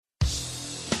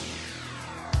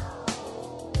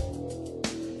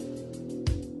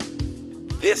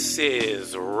This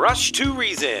is Rush to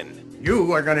Reason.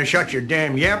 You are going to shut your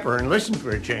damn yapper and listen for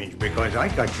a change because I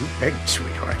got you pegged,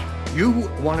 sweetheart. You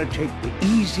want to take the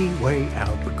easy way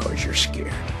out because you're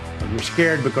scared. And you're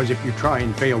scared because if you try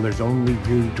and fail, there's only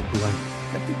you to blame.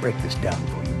 Let me break this down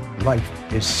for you. Life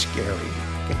is scary.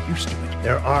 Get used to it.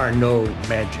 There are no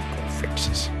magical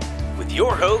fixes. With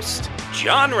your host,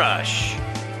 John Rush.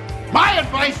 My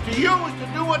advice to you is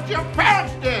to do what your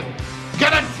parents did.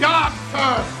 Get a job,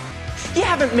 sir. You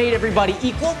haven't made everybody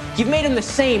equal. You've made them the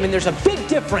same, and there's a big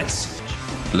difference.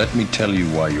 Let me tell you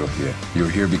why you're here. You're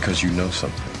here because you know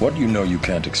something. What you know you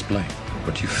can't explain,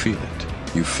 but you feel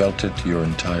it. You felt it your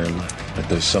entire life, that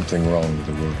there's something wrong with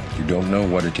the world. You don't know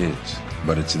what it is,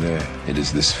 but it's there. It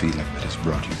is this feeling that has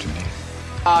brought you to me.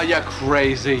 Are you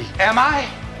crazy? Am I?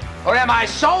 Or am I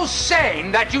so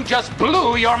sane that you just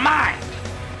blew your mind?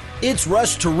 It's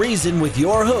Rush to Reason with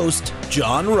your host,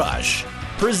 John Rush.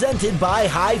 Presented by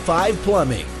High Five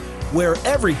Plumbing, where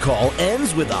every call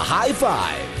ends with a high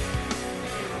five.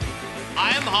 I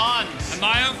am Hans. And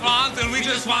I am Franz, and we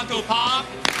just want to pop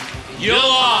you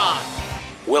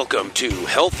off. Welcome to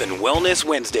Health and Wellness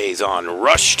Wednesdays on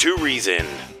Rush to Reason.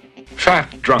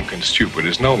 Fat, drunk, and stupid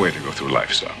is no way to go through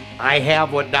life, son. I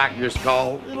have what doctors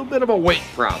call a little bit of a weight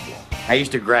problem. I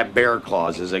used to grab bear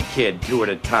claws as a kid, 2 at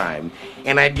a time,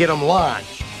 and I'd get them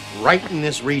lodged right in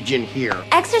this region here.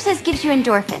 Exercise gives you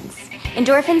endorphins.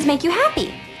 Endorphins make you happy.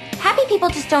 Happy people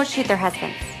just don't shoot their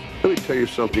husbands. Let me tell you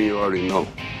something you already know.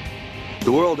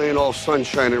 The world ain't all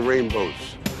sunshine and rainbows.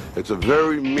 It's a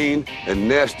very mean and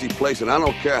nasty place, and I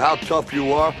don't care how tough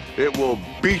you are, it will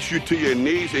beat you to your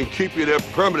knees and keep you there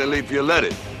permanently if you let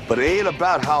it. But it ain't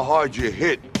about how hard you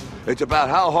hit. It's about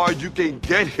how hard you can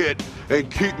get hit and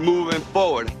keep moving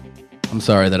forward. I'm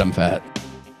sorry that I'm fat.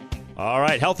 All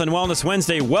right, Health and Wellness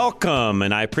Wednesday, welcome,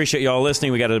 and I appreciate you all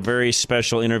listening. We got a very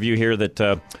special interview here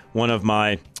that one of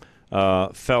my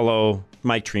fellow,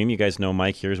 Mike Treem, you guys know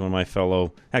Mike here, is one of my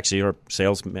fellow, actually, our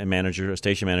sales manager,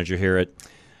 station manager here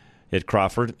at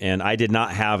Crawford, and I did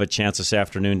not have a chance this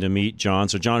afternoon to meet John.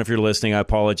 So, John, if you're listening, I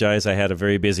apologize. I had a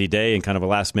very busy day and kind of a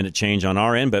last-minute change on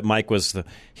our end, but Mike was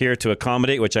here to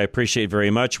accommodate, which I appreciate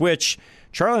very much, which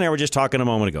Charlie and I were just talking a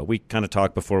moment ago. We kind of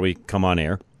talked before we come on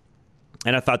air.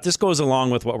 And I thought this goes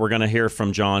along with what we're going to hear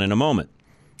from John in a moment.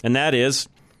 And that is,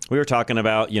 we were talking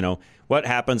about, what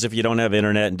happens if you don't have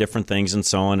internet and different things and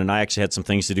so on. And I actually had some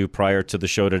things to do prior to the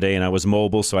show today, and I was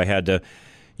mobile, so I had to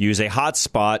use a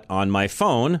hotspot on my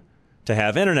phone to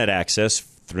have internet access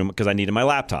through because I needed my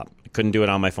laptop. I couldn't do it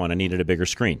on my phone. I needed a bigger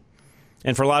screen.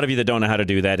 And for a lot of you that don't know how to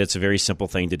do that, it's a very simple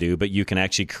thing to do, but you can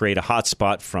actually create a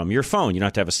hotspot from your phone. You don't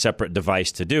have to have a separate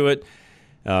device to do it.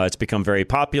 It's become very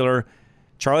popular.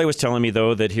 Charlie was telling me,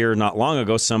 though, that here not long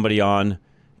ago, somebody on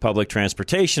public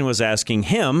transportation was asking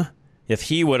him if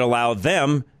he would allow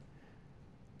them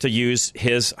to use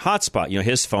his hotspot,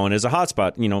 his phone as a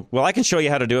hotspot. Well, I can show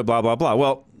you how to do it, blah, blah, blah.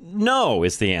 Well, no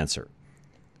is the answer.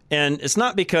 And it's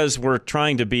not because we're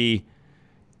trying to be,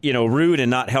 rude and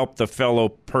not help the fellow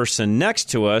person next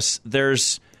to us.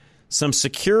 There's some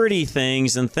security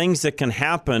things and things that can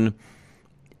happen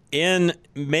in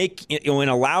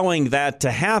allowing that to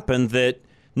happen that,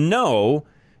 no,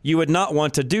 you would not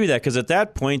want to do that because at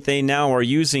that point they now are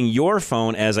using your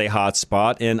phone as a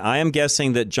hotspot. And I am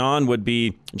guessing that John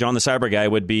the cyber guy,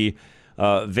 would be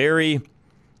very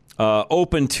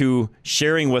open to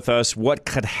sharing with us what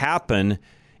could happen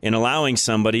in allowing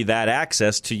somebody that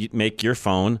access to make your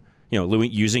phone,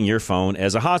 using your phone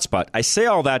as a hotspot. I say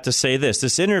all that to say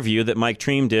this interview that Mike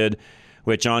Treem did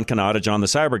with John Canada, John the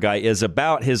cyber guy, is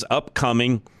about his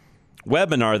upcoming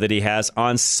webinar that he has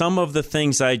on some of the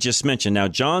things I just mentioned. Now,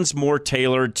 John's more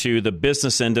tailored to the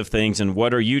business end of things and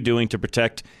what are you doing to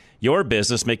protect your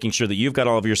business, making sure that you've got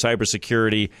all of your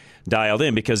cybersecurity dialed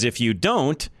in. Because if you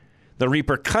don't, the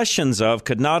repercussions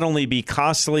could not only be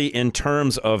costly in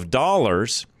terms of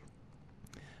dollars,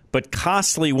 but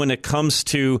costly when it comes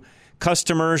to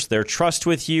customers, their trust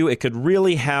with you. It could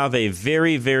really have a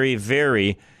very, very,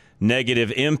 very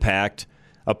negative impact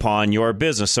upon your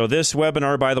business. So this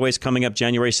webinar, by the way, is coming up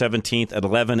January 17th at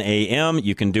 11 a.m.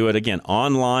 You can do it, again,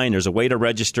 online. There's a way to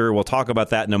register. We'll talk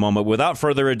about that in a moment. Without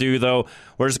further ado, though,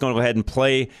 we're just going to go ahead and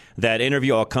play that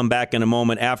interview. I'll come back in a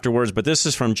moment afterwards. But this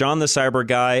is from John the Cyber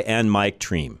Guy and Mike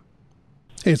Treem.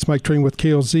 Hey, it's Mike Treem with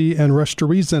KLZ and Rush to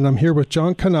Reason. I'm here with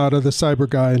John Canada, the Cyber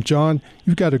Guy. And John,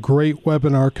 you've got a great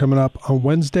webinar coming up on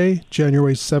Wednesday,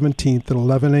 January 17th at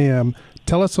 11 a.m.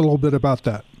 Tell us a little bit about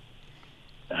that.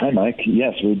 Hi, Mike.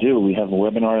 Yes, we do. We have a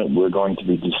webinar. We're going to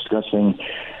be discussing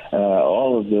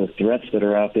all of the threats that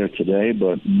are out there today,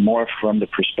 but more from the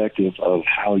perspective of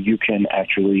how you can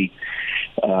actually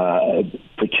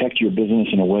protect your business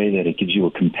in a way that it gives you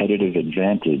a competitive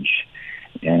advantage.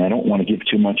 And I don't want to give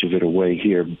too much of it away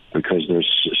here because there's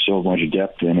so much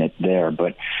depth in it there,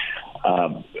 but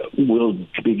we'll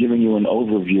be giving you an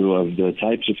overview of the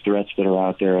types of threats that are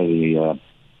out there, the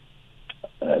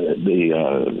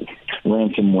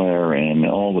ransomware and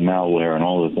all the malware and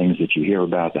all the things that you hear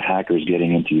about, the hackers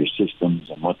getting into your systems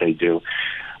and what they do.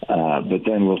 But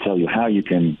then we'll tell you how you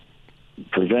can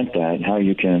prevent that, how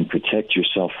you can protect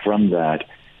yourself from that,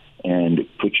 and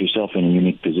put yourself in a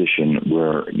unique position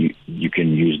where you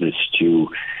can use this to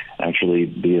actually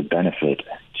be a benefit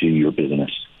to your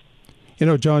business. You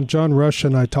know, John Rush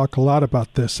and I talk a lot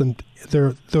about this, and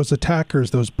those attackers,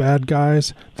 those bad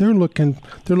guys, they're looking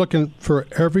for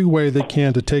every way they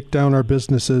can to take down our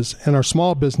businesses, and our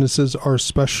small businesses are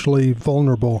especially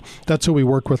vulnerable. That's who we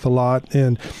work with a lot.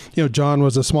 And you know, John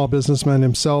was a small businessman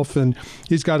himself, and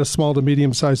he's got a small to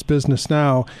medium-sized business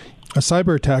now. A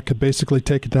cyber attack could basically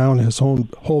take down his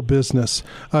whole business.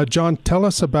 John, tell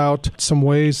us about some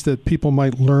ways that people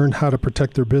might learn how to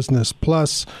protect their business,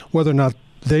 plus whether or not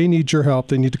they need your help,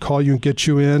 they need to call you and get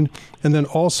you in, and then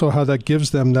also how that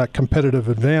gives them that competitive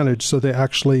advantage so they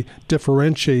actually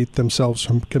differentiate themselves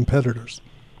from competitors.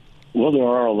 Well, there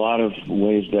are a lot of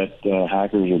ways that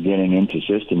hackers are getting into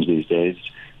systems these days.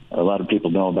 A lot of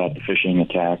people know about the phishing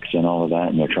attacks and all of that,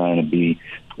 and they're trying to be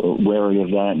wary of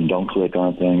that and don't click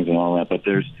on things and all that. But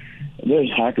there's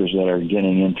hackers that are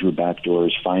getting in through back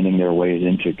doors, finding their ways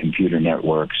into computer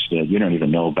networks that you don't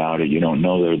even know about it. You don't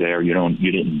know they're there. You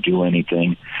didn't do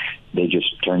anything. They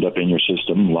just turned up in your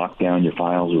system, locked down your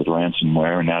files with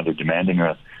ransomware, and now they're demanding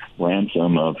a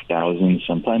ransom of thousands,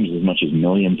 sometimes as much as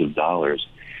millions of dollars.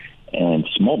 And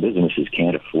small businesses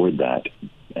can't afford that.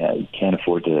 Can't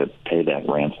afford to pay that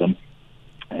ransom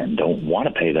and don't want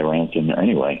to pay the ransom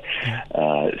anyway.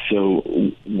 So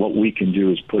what we can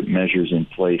do is put measures in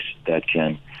place that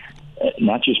can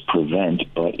not just prevent,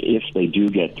 but if they do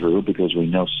get through, because we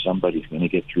know somebody's going to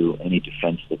get through any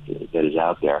defense that is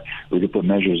out there, we can put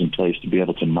measures in place to be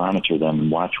able to monitor them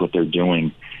and watch what they're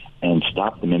doing and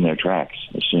stop them in their tracks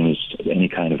as soon as any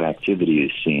kind of activity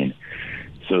is seen.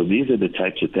 So these are the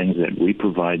types of things that we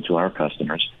provide to our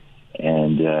customers,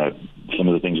 and some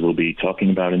of the things we'll be talking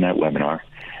about in that webinar.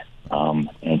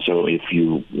 And so if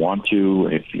you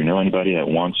know anybody that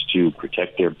wants to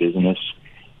protect their business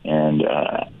and,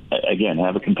 again,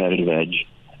 have a competitive edge,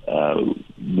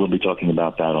 we'll be talking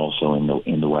about that also in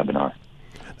the webinar.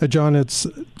 John, it's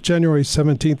January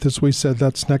 17th, as we said.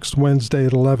 That's next Wednesday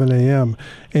at 11 a.m.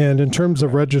 And in terms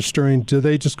of registering, do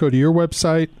they just go to your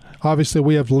website? Obviously,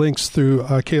 we have links through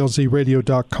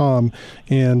klzradio.com.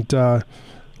 And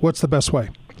what's the best way?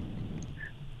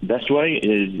 Best way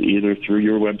is either through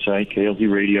your website,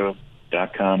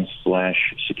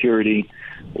 klzradio.com/security,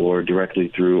 or directly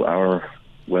through our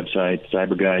website,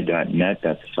 cyberguy.net.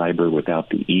 That's cyber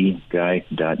without the E,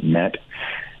 guy.net.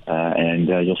 And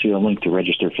you'll see a link to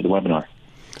register for the webinar.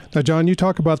 Now, John, you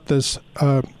talk about this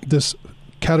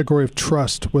category of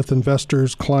trust with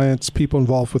investors, clients, people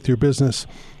involved with your business.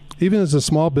 Even as a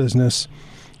small business,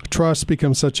 trust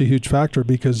becomes such a huge factor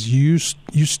because you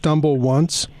stumble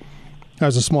once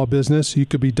as a small business, you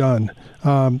could be done.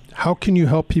 How can you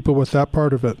help people with that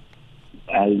part of it?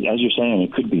 As you're saying,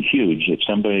 it could be huge. If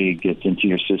somebody gets into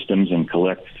your systems and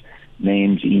collects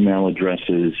names, email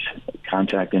addresses,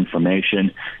 contact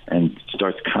information, and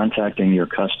starts contacting your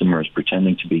customers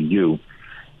pretending to be you,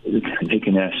 they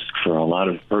can ask for a lot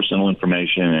of personal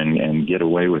information and get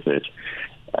away with it.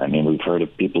 I mean, we've heard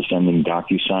of people sending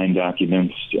DocuSign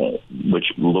documents,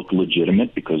 which look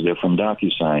legitimate because they're from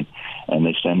DocuSign, and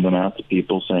they send them out to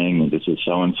people saying, this is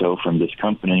so-and-so from this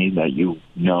company that you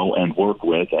know and work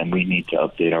with, and we need to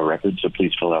update our records, so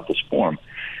please fill out this form.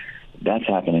 That's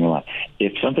happening a lot.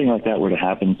 If something like that were to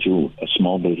happen to a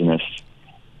small business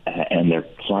and their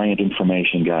client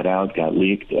information got out, got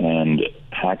leaked, and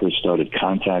hackers started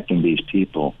contacting these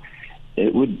people,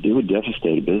 it would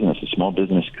devastate a business. A small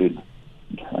business could,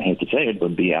 I hate to say it,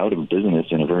 but be out of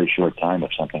business in a very short time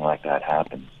if something like that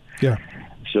happens. Yeah.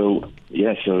 So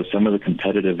some of the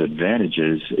competitive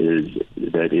advantages is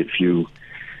that if you're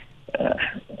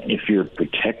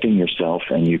protecting yourself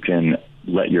and you can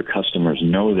let your customers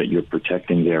know that you're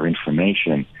protecting their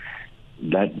information,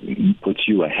 that puts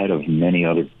you ahead of many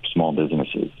other small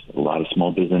businesses. A lot of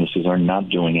small businesses are not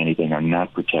doing anything, are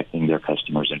not protecting their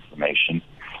customers' information.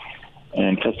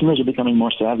 And customers are becoming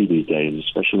more savvy these days,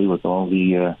 especially with all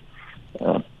the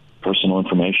personal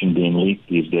information being leaked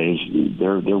these days,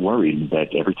 they're worried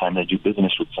that every time they do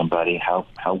business with somebody, how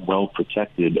well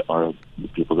protected are the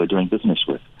people they're doing business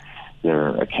with? Their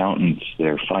accountants,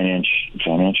 their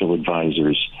financial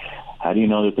advisors. How do you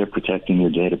know that they're protecting your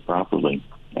data properly?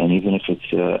 And even if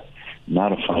it's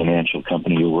not a financial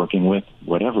company you're working with,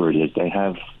 whatever it is, they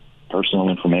have personal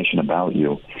information about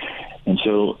you. And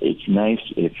so it's nice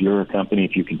if you're a company,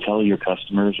 if you can tell your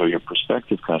customers or your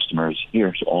prospective customers,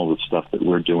 here's all the stuff that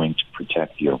we're doing to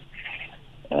protect you,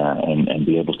 and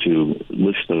be able to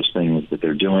list those things that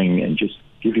they're doing and just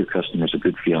give your customers a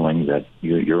good feeling that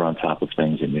you're on top of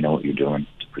things and you know what you're doing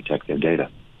to protect their data.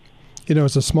 You know,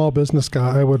 as a small business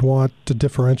guy, I would want to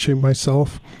differentiate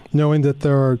myself, knowing that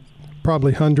there are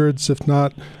probably hundreds, if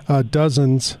not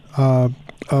dozens,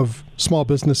 of small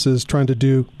businesses trying to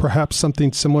do perhaps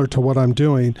something similar to what I'm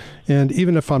doing. And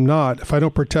even if I'm not, if I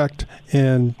don't protect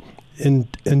and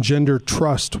engender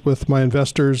trust with my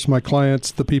investors, my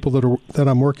clients, the people that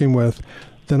I'm working with,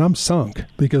 then I'm sunk,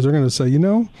 because they're going to say, you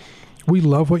know, we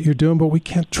love what you're doing, but we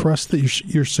can't trust that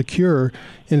you're secure.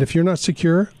 And if you're not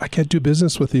secure, I can't do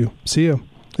business with you. See you.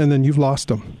 And then you've lost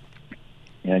them.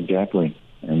 Yeah, exactly.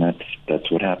 And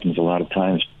that's what happens a lot of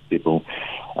times. People,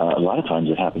 a lot of times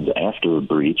it happens after a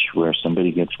breach where some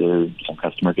company gets their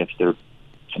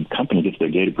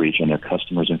data breach and their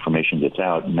customer's information gets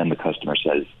out, and then the customer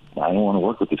says, I don't want to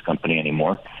work with this company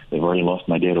anymore. They've already lost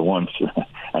my data once.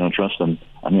 I don't trust them.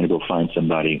 I'm going to go find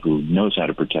somebody who knows how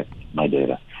to protect my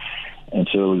data. And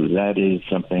so that is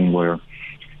something where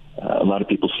a lot of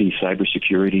people see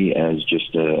cybersecurity as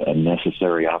just a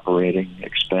necessary operating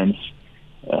expense.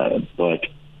 But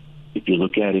if you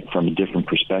look at it from a different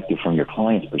perspective, from your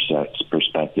client's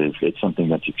perspective, it's something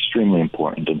that's extremely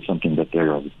important and something that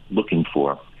they're looking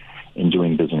for in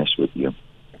doing business with you.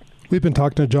 We've been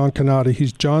talking to John Canada.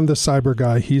 He's John the Cyber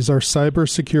Guy. He's our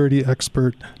cybersecurity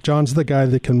expert. John's the guy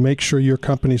that can make sure your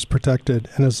company's protected.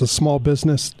 And as a small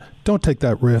business, don't take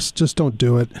that risk. Just don't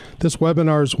do it. This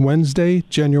webinar is Wednesday,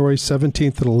 January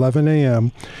 17th at 11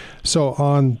 a.m. So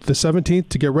on the 17th,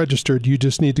 to get registered, you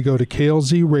just need to go to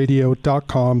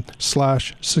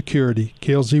klzradio.com/security,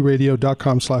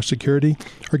 klzradio.com/security,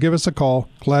 or give us a call.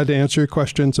 Glad to answer your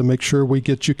questions and make sure we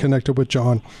get you connected with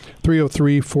John.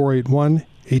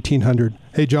 303-481-1800.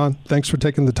 Hey, John, thanks for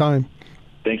taking the time.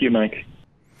 Thank you, Mike.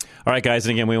 All right, guys,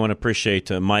 and again, we want to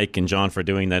appreciate Mike and John for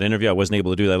doing that interview. I wasn't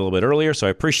able to do that a little bit earlier, so I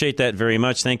appreciate that very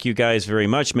much. Thank you guys very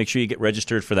much. Make sure you get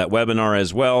registered for that webinar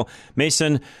as well.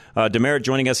 Mason Demerit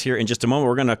joining us here in just a moment.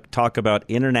 We're going to talk about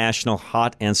International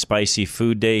Hot and Spicy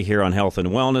Food Day here on Health and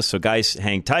Wellness, so guys,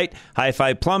 hang tight. High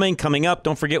Five Plumbing coming up.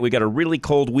 Don't forget, we got a really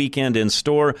cold weekend in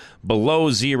store,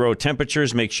 below zero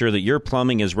temperatures. Make sure that your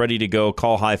plumbing is ready to go.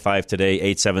 Call High Five today,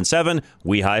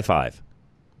 877-WE-HIGH-FIVE.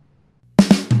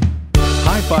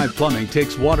 High Five Plumbing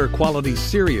takes water quality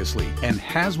seriously and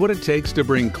has what it takes to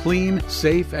bring clean,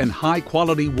 safe, and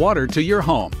high-quality water to your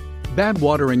home. Bad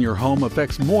water in your home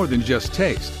affects more than just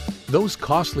taste. Those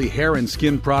costly hair and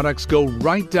skin products go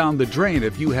right down the drain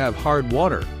if you have hard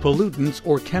water, pollutants,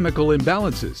 or chemical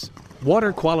imbalances.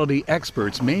 Water quality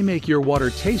experts may make your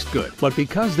water taste good, but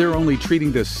because they're only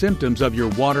treating the symptoms of your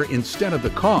water instead of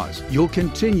the cause, you'll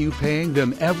continue paying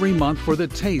them every month for the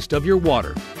taste of your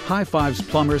water. High Five's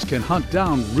plumbers can hunt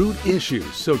down root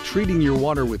issues, so treating your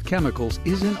water with chemicals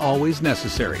isn't always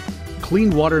necessary. Clean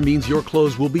water means your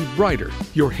clothes will be brighter,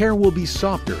 your hair will be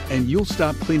softer, and you'll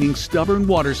stop cleaning stubborn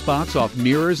water spots off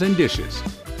mirrors and dishes.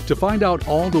 To find out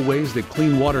all the ways that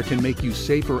clean water can make you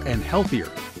safer and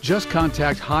healthier, just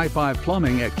contact High Five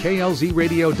Plumbing at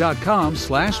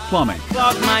klzradio.com/plumbing.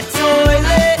 Clog my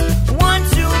toilet one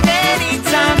too many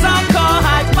times. I'll call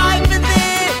High Five for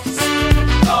this.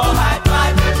 Call High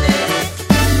Five for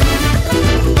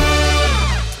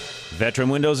this. Veteran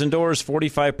Windows and Doors,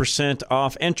 45%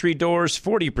 off entry doors,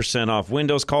 40% off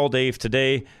windows. Call Dave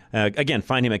today. Again,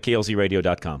 find him at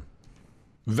klzradio.com.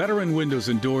 Veteran Windows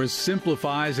and Doors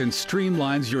simplifies and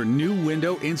streamlines your new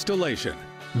window installation.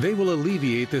 They will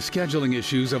alleviate the scheduling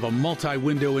issues of a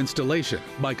multi-window installation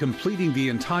by completing the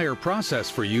entire process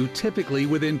for you, typically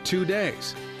within 2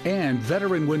 days. And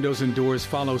Veteran Windows and Doors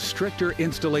follow stricter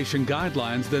installation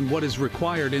guidelines than what is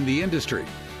required in the industry,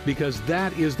 because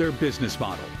that is their business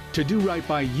model, to do right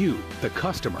by you, the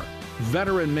customer.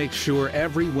 Veteran makes sure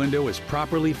every window is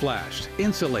properly flashed,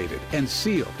 insulated, and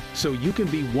sealed, so you can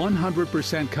be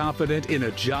 100% confident in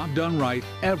a job done right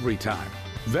every time.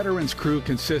 Veterans Crew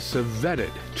consists of vetted,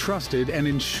 trusted, and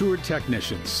insured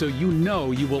technicians, so you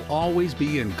know you will always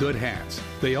be in good hands.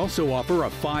 They also offer a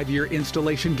 5-year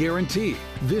installation guarantee.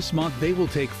 This month, they will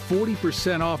take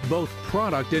 40% off both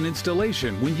product and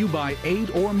installation when you buy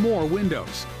 8 or more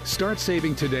windows. Start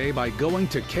saving today by going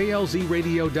to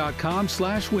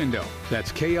klzradio.com/window.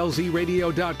 That's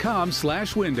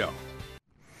klzradio.com/window.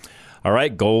 All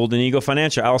right, Golden Eagle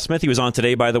Financial. Al Smith, he was on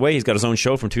today, by the way. He's got his own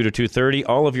show from 2 to 2:30.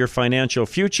 All of your financial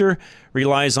future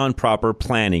relies on proper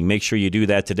planning. Make sure you do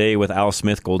that today with Al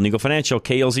Smith, Golden Eagle Financial,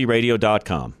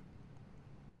 klzradio.com.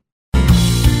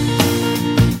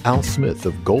 Al Smith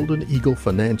of Golden Eagle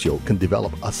Financial can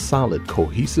develop a solid,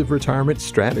 cohesive retirement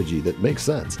strategy that makes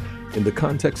sense in the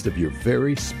context of your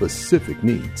very specific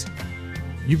needs.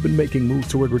 You've been making moves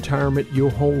toward retirement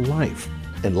your whole life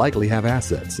and likely have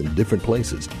assets in different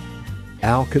places.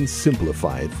 Al can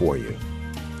simplify it for you.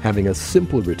 Having a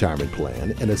simple retirement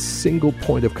plan and a single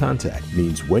point of contact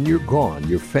means when you're gone,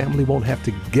 your family won't have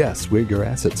to guess where your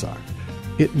assets are.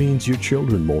 It means your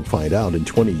children won't find out in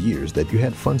 20 years that you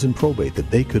had funds in probate that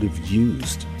they could have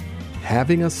used.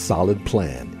 Having a solid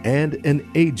plan and an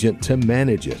agent to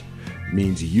manage it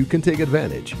means you can take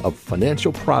advantage of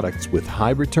financial products with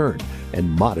high return and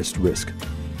modest risk.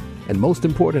 And most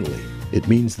importantly, it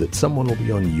means that someone will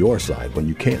be on your side when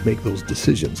you can't make those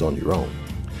decisions on your own.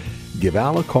 Give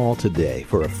Al a call today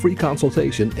for a free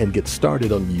consultation and get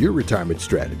started on your retirement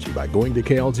strategy by going to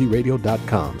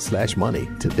klzradio.com/money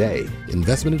today.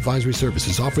 Investment advisory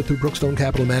services offered through Brookstone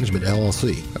Capital Management,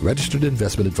 LLC, a registered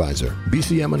investment advisor.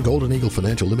 BCM and Golden Eagle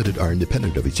Financial Limited are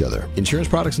independent of each other. Insurance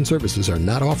products and services are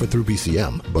not offered through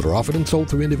BCM, but are offered and sold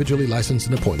through individually licensed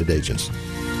and appointed agents.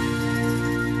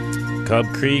 Cub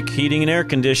Creek Heating and Air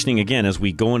Conditioning. Again, as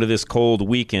we go into this cold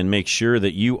weekend, make sure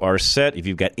that you are set. If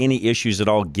you've got any issues at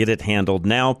all, get it handled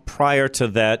now prior to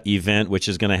that event, which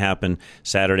is going to happen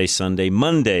Saturday, Sunday,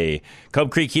 Monday. Cub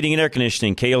Creek Heating and Air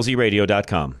Conditioning,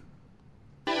 klzradio.com.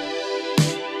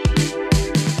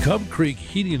 Cub Creek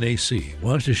Heating and AC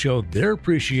wants to show their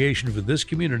appreciation for this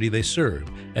community they serve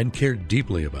and care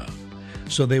deeply about.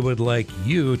 So they would like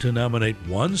you to nominate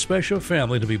one special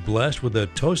family to be blessed with a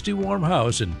toasty warm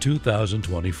house in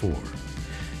 2024.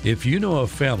 If you know a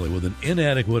family with an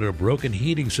inadequate or broken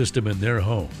heating system in their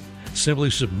home, simply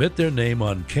submit their name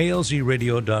on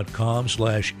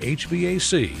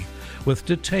klzradio.com/HVAC with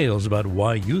details about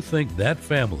why you think that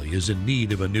family is in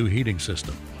need of a new heating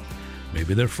system.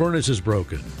 Maybe their furnace is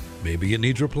broken. Maybe it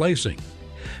needs replacing.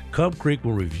 Cub Creek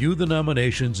will review the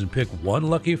nominations and pick one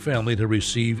lucky family to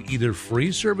receive either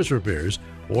free service repairs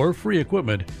or free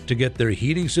equipment to get their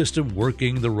heating system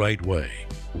working the right way,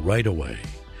 right away.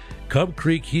 Cub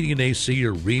Creek Heating and AC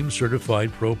are REAM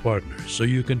certified pro partners, so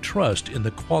you can trust in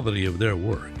the quality of their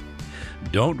work.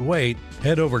 Don't wait.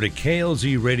 Head over to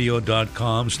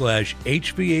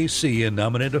klzradio.com/HVAC and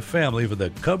nominate a family for the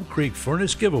Cub Creek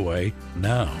Furnace Giveaway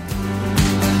now.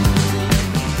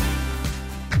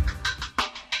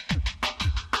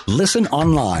 Listen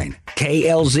online,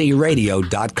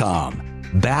 klzradio.com.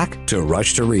 Back to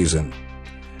Rush to Reason.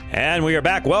 And we are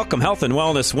back. Welcome, Health and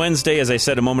Wellness Wednesday. As I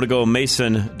said a moment ago,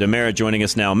 Mason Demerit joining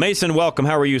us now. Mason, welcome.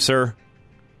 How are you, sir?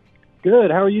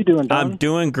 Good. How are you doing, Don? I'm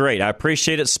doing great. I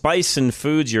appreciate it. Spice and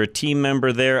Foods, you're a team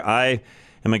member there. I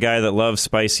am a guy that loves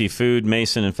spicy food.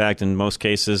 Mason, in fact, in most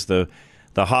cases, the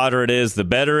hotter it is, the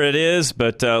better it is.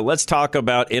 But let's talk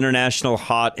about International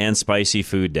Hot and Spicy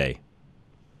Food Day.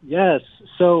 Yes.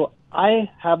 So I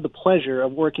have the pleasure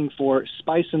of working for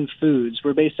Spice and Foods.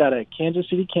 We're based out of Kansas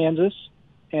City, Kansas,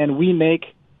 and we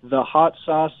make the hot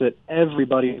sauce that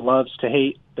everybody loves to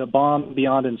hate, the bomb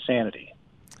beyond insanity.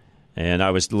 And I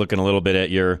was looking a little bit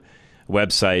at your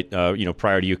website,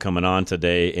 prior to you coming on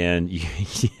today, and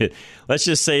let's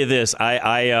just say this: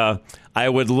 I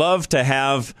would love to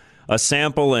have a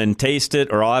sample and taste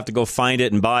it, or I'll have to go find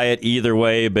it and buy it. Either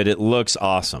way, but it looks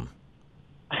awesome.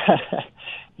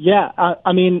 Yeah,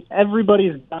 I mean,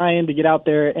 everybody's dying to get out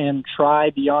there and try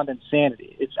Beyond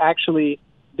Insanity. It's actually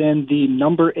been the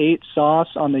number 8 sauce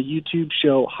on the YouTube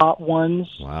show Hot Ones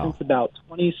since about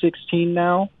 2016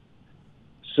 now.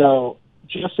 So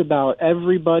just about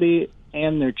everybody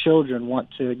and their children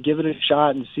want to give it a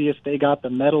shot and see if they got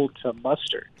the metal to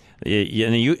muster.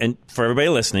 And for everybody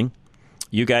listening,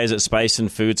 you guys at Spice and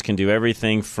Foods can do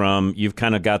everything from, you've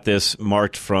kind of got this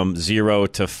marked from 0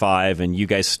 to 5, and you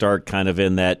guys start kind of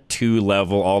in that 2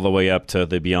 level all the way up to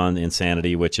the Beyond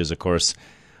Insanity, which is, of course,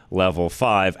 level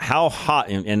 5. How hot,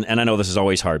 and I know this is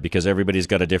always hard because everybody's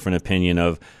got a different opinion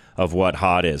of what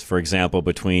hot is. For example,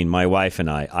 between my wife and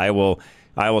I will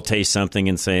taste something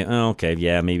and say, oh, okay,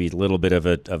 yeah, maybe a little bit of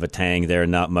a tang there,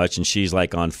 not much, and she's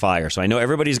like on fire. So I know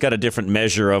everybody's got a different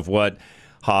measure of what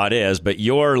hot is. But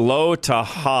your low to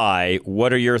high,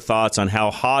 what are your thoughts on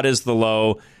how hot is the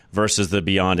low versus the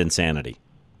beyond insanity?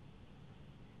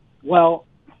 Well,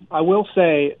 I will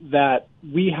say that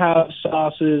we have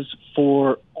sauces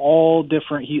for all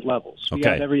different heat levels. We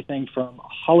have everything from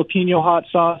jalapeno hot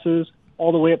sauces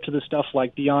all the way up to the stuff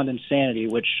like Beyond Insanity,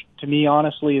 which to me,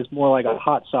 honestly, is more like a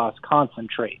hot sauce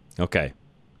concentrate. Okay.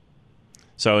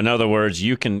 So in other words,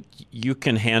 you can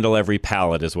handle every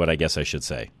palate is what I guess I should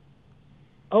say.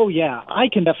 Oh, yeah. I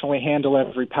can definitely handle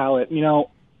every palate. You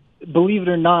know, believe it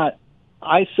or not,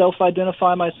 I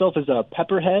self-identify myself as a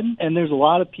pepperhead, and there's a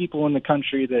lot of people in the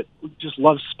country that just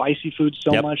love spicy food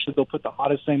so much that they'll put the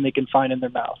hottest thing they can find in their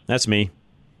mouth. That's me.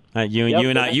 You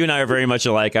and I are very much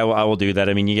alike. I will do that.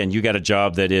 I mean, again, you got a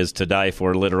job that is to die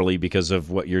for, literally, because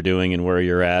of what you're doing and where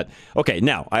you're at. Okay,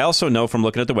 now, I also know from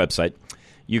looking at the website,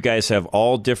 you guys have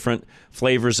all different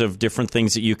flavors of different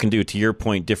things that you can do. To your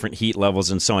point, different heat levels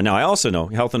and so on. Now, I also know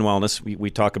health and wellness. We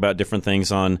talk about different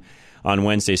things on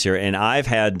Wednesdays here, and I've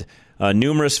had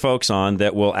numerous folks on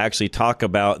that will actually talk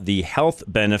about the health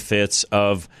benefits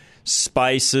of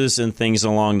spices and things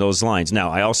along those lines. Now,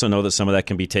 I also know that some of that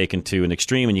can be taken to an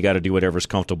extreme, and you got to do whatever's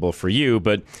comfortable for you.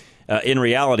 But in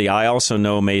reality, I also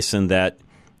know, Mason, that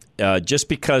just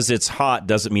because it's hot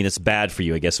doesn't mean it's bad for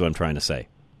you, I guess is what I'm trying to say.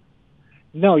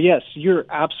 No, yes, you're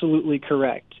absolutely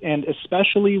correct. And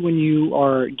especially when you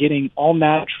are getting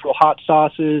all-natural hot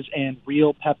sauces and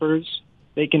real peppers,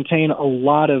 they contain a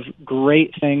lot of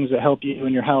great things that help you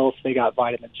in your health. They got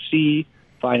vitamin C,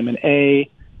 vitamin A,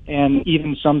 and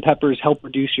even some peppers help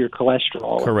reduce your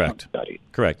cholesterol. Correct.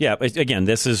 Correct. Yeah. Again,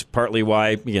 this is partly why,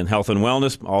 again, health and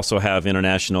wellness also have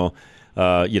international,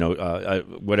 International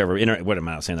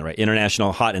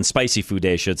Hot and Spicy Food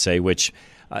Day, I should say, which,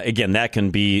 again, that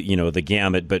can be, the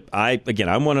gamut. But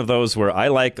I'm one of those where I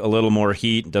like a little more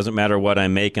heat. It doesn't matter what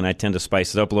I'm making. I tend to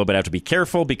spice it up a little bit. I have to be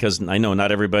careful because I know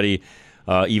not everybody,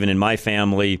 even in my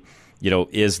family,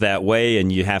 is that way,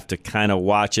 and you have to kind of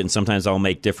watch it. And sometimes I'll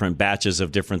make different batches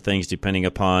of different things depending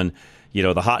upon,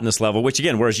 the hotness level, which,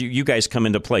 again, whereas you guys come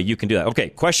into play, you can do that. Okay,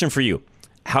 question for you.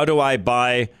 How do I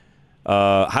buy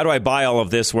all of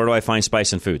this? Where do I find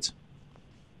Spice and Foods?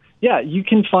 Yeah, you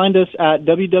can find us at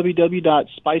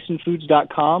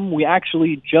www.spiceandfoods.com. We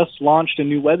actually just launched a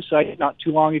new website not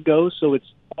too long ago, so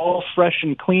it's all fresh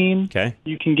and clean. Okay.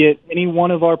 You can get any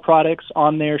one of our products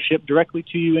on there, shipped directly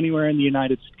to you anywhere in the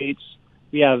United States.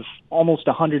 We have almost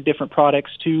 100 different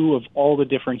products, too, of all the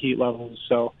different heat levels.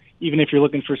 So even if you're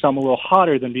looking for something a little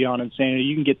hotter than Beyond Insanity,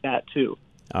 you can get that, too.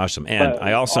 Awesome. And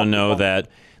I also know that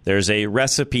there's a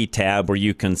recipe tab where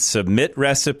you can submit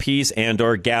recipes and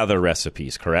or gather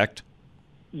recipes, correct?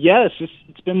 Yes,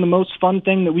 it's been the most fun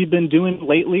thing that we've been doing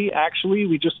lately, actually.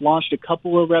 We just launched a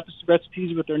couple of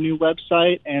recipes with our new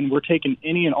website, and we're taking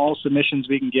any and all submissions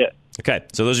we can get. Okay,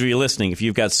 so those of you listening, if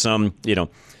you've got some,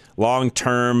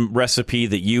 long-term recipe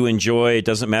that you enjoy, it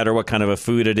doesn't matter what kind of a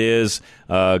food it is,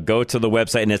 go to the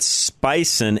website, and it's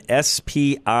Spicin,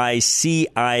 S-P-I-C-I-N,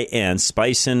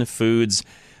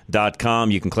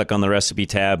 spicinfoods.com. You can click on the recipe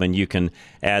tab and you can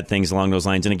add things along those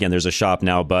lines. And again, there's a shop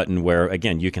now button where,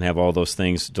 again, you can have all those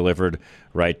things delivered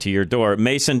right to your door.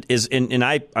 Mason is in, and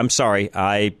I'm sorry,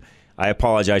 I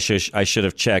apologize. I should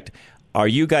have checked. Are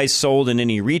you guys sold in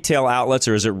any retail outlets,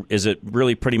 or is it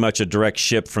really pretty much a direct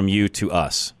ship from you to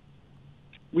us?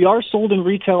 We are sold in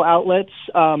retail outlets,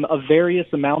 a various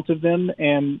amount of them,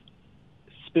 and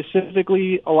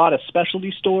specifically a lot of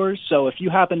specialty stores. So if you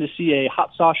happen to see a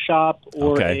hot sauce shop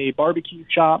or a barbecue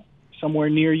shop somewhere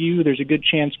near you, there's a good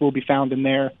chance we'll be found in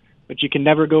there. But you can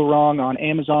never go wrong on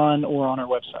Amazon or on our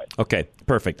website. Okay,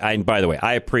 perfect. And by the way,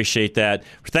 I appreciate that.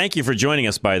 Thank you for joining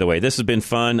us, by the way. This has been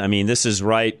fun. I mean, this is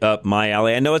right up my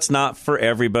alley. I know it's not for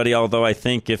everybody, although I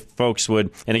think if folks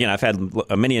would, and again, I've had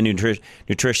many a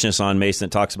nutritionist on, Mason,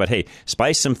 that talks about, hey,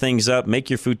 spice some things up, make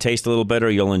your food taste a little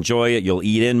better, you'll enjoy it, you'll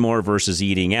eat in more versus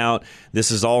eating out.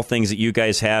 This is all things that you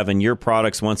guys have, and your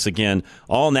products, once again,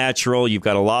 all natural. You've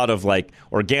got a lot of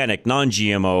organic,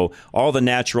 non-GMO, all the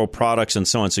natural products and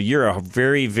so on. So you're a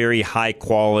very, very high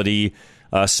quality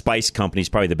spice company is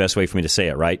probably the best way for me to say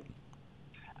it, right?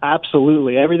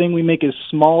 Absolutely. Everything we make is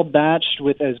small batched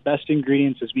with as best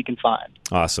ingredients as we can find.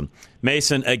 Awesome.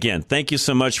 Mason, again, thank you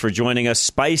so much for joining us.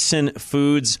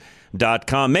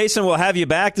 spicinfoods.com. Mason, we'll have you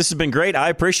back. This has been great. I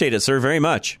appreciate it, sir, very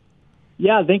much.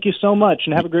 Yeah, thank you so much,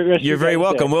 and have a great rest of your day. You're very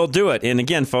welcome. We'll do it. And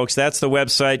again, folks, that's the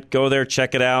website. Go there,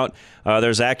 check it out.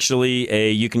 There's actually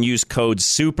you can use code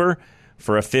SUPER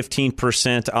for a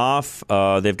 15% off.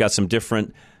 They've got some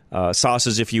different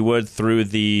sauces, if you would, through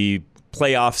the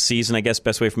playoff season, I guess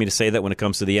best way for me to say that when it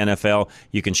comes to the NFL.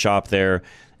 You can shop there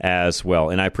as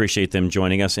well. And I appreciate them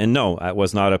joining us. And no, it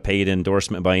was not a paid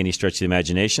endorsement by any stretch of the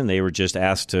imagination. They were just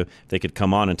asked if they could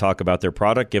come on and talk about their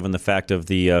product, given the fact of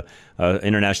the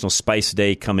International Spice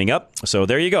Day coming up. So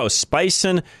there you go,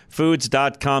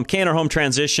 SpicenFoods.com. K&R Home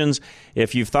Transitions.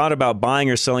 If you've thought about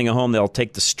buying or selling a home, they'll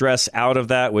take the stress out of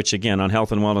that, which, again, on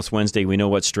Health and Wellness Wednesday, we know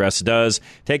what stress does.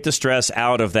 Take the stress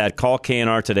out of that. Call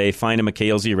K&R today. Find them at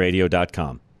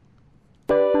klzradio.com.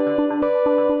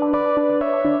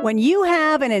 When you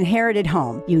have an inherited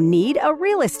home, you need a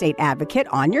real estate advocate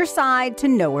on your side to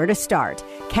know where to start.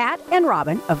 Kat and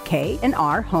Robin of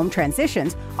K&R Home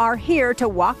Transitions are here to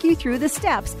walk you through the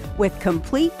steps with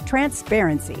complete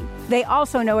transparency. They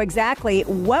also know exactly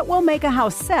what will make a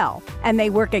house sell, and they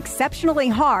work exceptionally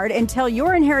hard until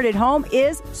your inherited home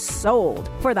is sold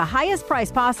for the highest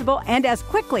price possible and as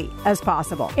quickly as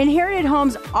possible. Inherited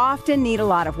homes often need a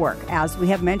lot of work, as we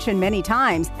have mentioned many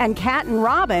times, and Kat and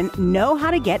Robin know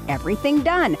how to get everything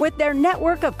done with their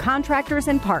network of contractors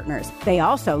and partners. They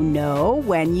also know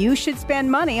when you should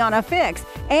spend money on a fix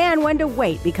and when to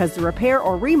wait because the repair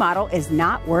or remodel is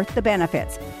not worth the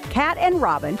benefits. Kat and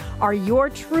Robin are your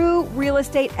true real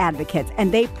estate advocates,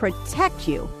 and they protect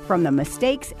you from the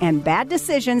mistakes and bad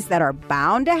decisions that are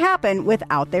bound to happen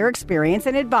without their experience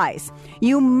and advice.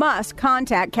 You must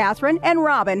contact Catherine and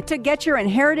Robin to get your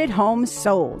inherited home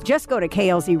sold. Just go to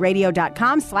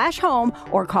klzradio.com/home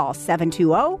or call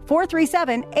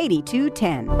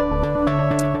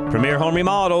 720-437-8210. Premier Home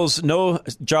Remodels, no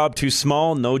job too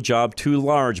small, no job too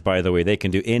large, by the way. They can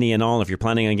do any and all. If you're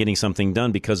planning on getting something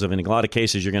done, because of in a lot of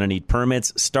cases you're going to need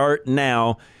permits, start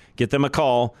now. Get them a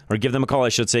call, or give them a call, I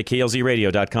should say,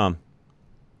 klzradio.com.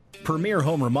 Premier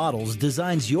Home Remodels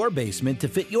designs your basement to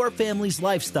fit your family's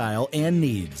lifestyle and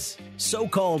needs.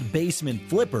 So-called basement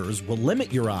flippers will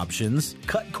limit your options,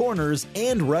 cut corners,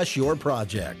 and rush your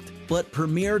project. But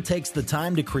Premier takes the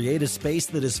time to create a space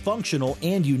that is functional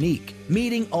and unique,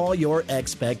 meeting all your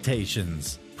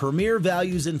expectations. Premier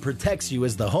values and protects you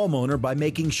as the homeowner by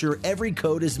making sure every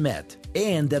code is met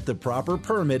and that the proper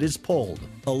permit is pulled,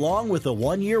 along with a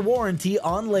 1-year warranty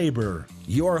on labor.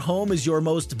 Your home is your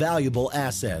most valuable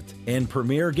asset, and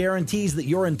Premier guarantees that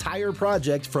your entire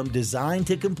project from design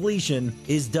to completion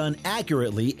is done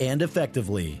accurately and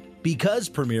effectively. Because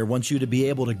Premier wants you to be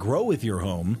able to grow with your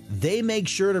home, they make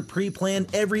sure to pre-plan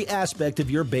every aspect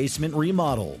of your basement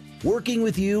remodel, working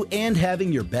with you and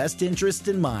having your best interest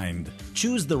in mind.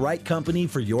 Choose the right company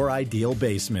for your ideal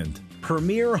basement.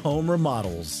 Premier Home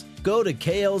Remodels. Go to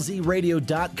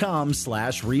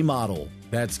klzradio.com/remodel.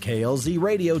 That's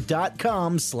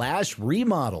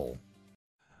klzradio.com/remodel.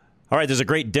 All right, there's a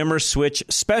great dimmer switch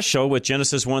special with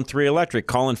Genesis 1.3 Electric.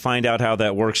 Call and find out how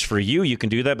that works for you. You can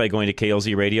do that by going to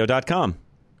klzradio.com.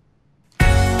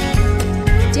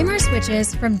 Dimmer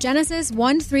switches from Genesis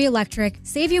 1.3 Electric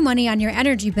save you money on your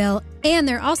energy bill, and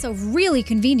they're also really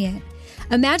convenient.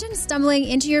 Imagine stumbling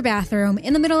into your bathroom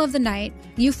in the middle of the night.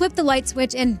 You flip the light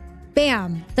switch and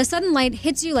bam! The sudden light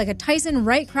hits you like a Tyson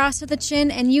right across to the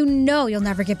chin, and you know you'll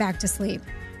never get back to sleep.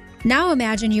 Now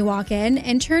imagine you walk in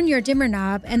and turn your dimmer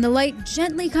knob, and the light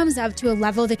gently comes up to a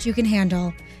level that you can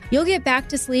handle. You'll get back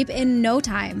to sleep in no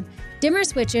time. Dimmer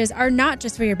switches are not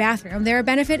just for your bathroom. They're a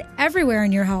benefit everywhere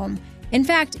in your home. In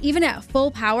fact, even at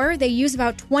full power, they use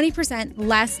about 20%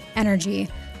 less energy.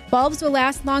 Bulbs will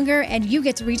last longer, and you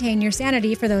get to retain your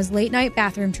sanity for those late-night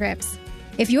bathroom trips.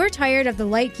 If you're tired of the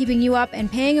light keeping you up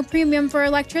and paying a premium for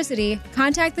electricity,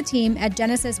 contact the team at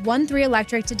Genesis 1.3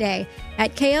 Electric today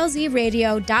at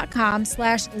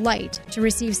klzradio.com/light to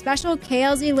receive special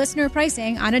KLZ listener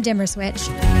pricing on a dimmer switch.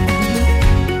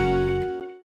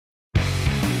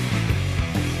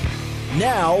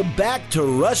 Now back to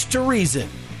Rush to Reason,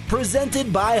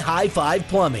 presented by High Five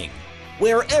Plumbing,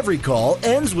 where every call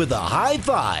ends with a high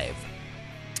five.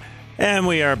 And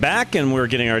we are back, and we're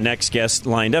getting our next guest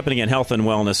lined up. And again, Health and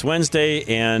Wellness Wednesday.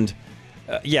 And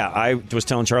I was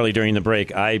telling Charlie during the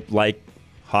break, I like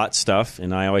hot stuff,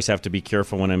 and I always have to be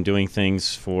careful when I'm doing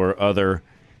things for other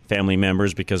family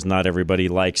members because not everybody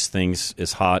likes things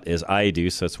as hot as I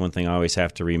do. So that's one thing I always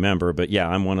have to remember. But yeah,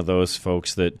 I'm one of those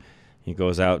folks that he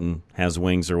goes out and has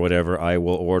wings or whatever. I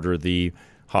will order the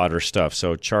hotter stuff.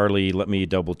 So Charlie, let me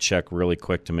double check really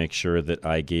quick to make sure that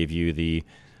I gave you the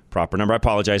proper number. I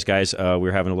apologize, guys.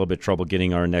 We're having a little bit of trouble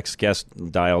getting our next guest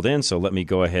dialed in, so let me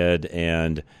go ahead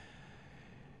and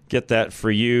get that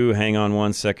for you. Hang on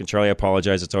one second, Charlie. I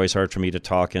apologize. It's always hard for me to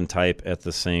talk and type at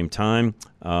the same time.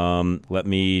 Let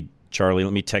me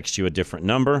text you a different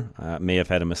number. I may have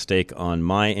had a mistake on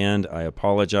my end. I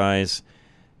apologize.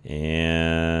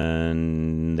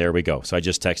 And there we go. So I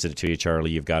just texted it to you,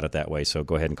 Charlie. You've got it that way, so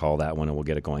go ahead and call that one, and we'll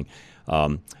get it going.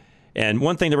 And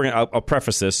one thing that I'll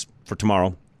preface this for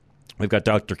tomorrow. We've got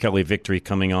Dr. Kelly Victory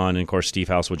coming on, and, of course, Steve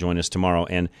House will join us tomorrow.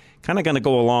 And kind of going to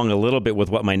go along a little bit with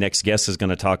what my next guest is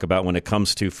going to talk about when it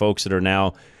comes to folks that are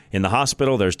now in the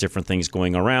hospital. There's different things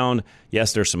going around.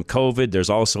 Yes, there's some COVID. There's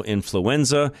also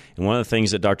influenza. And one of the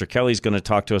things that Dr. Kelly is going to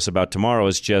talk to us about tomorrow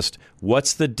is just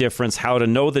what's the difference, how to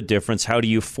know the difference, how do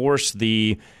you force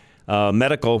the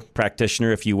medical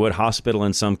practitioner, if you would, hospital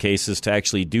in some cases, to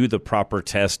actually do the proper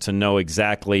test to know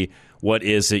exactly what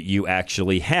is it you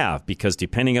actually have. Because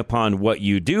depending upon what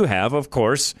you do have, of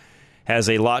course, has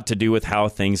a lot to do with how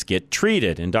things get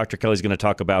treated. And Dr. Kelly's going to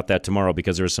talk about that tomorrow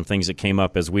because there were some things that came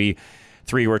up as we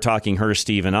three were talking, her,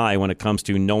 Steve, and I, when it comes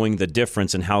to knowing the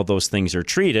difference and how those things are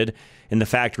treated. And the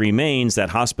fact remains that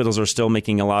hospitals are still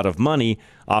making a lot of money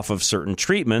off of certain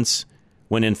treatments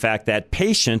when, in fact, that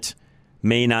patient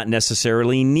may not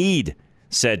necessarily need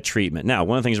said treatment. Now,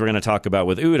 one of the things we're going to talk about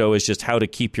with Udo is just how to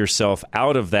keep yourself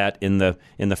out of that in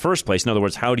the first place. In other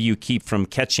words, how do you keep from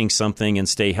catching something and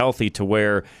stay healthy to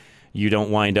where you don't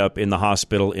wind up in the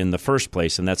hospital in the first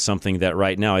place? And that's something that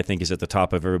right now I think is at the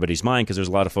top of everybody's mind because there's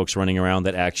a lot of folks running around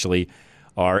that actually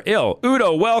are ill.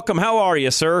 Udo, welcome. How are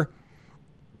you, sir?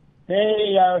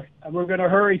 Hey, we're going to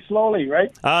hurry slowly,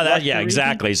 right? Yeah,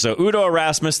 exactly. So, Udo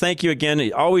Erasmus, thank you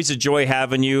again. Always a joy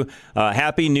having you.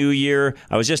 Happy New Year.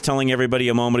 I was just telling everybody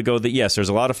a moment ago that, yes, there's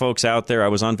a lot of folks out there. I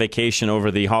was on vacation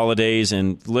over the holidays,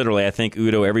 and literally, I think,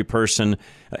 Udo,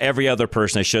 every other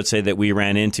person, I should say, that we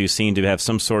ran into seemed to have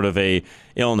some sort of a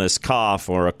illness, cough,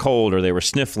 or a cold, or they were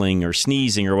sniffling or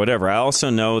sneezing or whatever. I also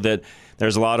know that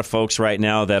there's a lot of folks right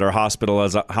now that are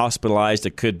hospitalized.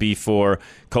 It could be for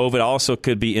COVID, also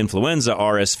could be influenza,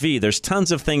 RSV. There's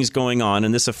tons of things going on,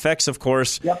 and this affects, of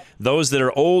course, those that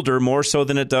are older more so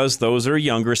than it does those that are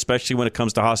younger, especially when it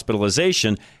comes to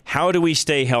hospitalization. How do we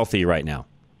stay healthy right now?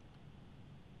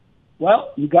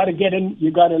 Well, you got to get in.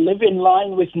 You got to live in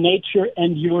line with nature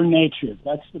and your nature.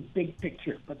 That's the big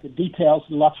picture. But the details,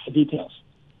 lots of details.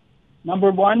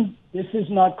 Number one, this is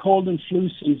not cold and flu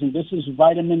season. This is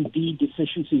vitamin D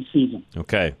deficiency season.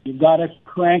 Okay. You've got to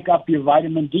crank up your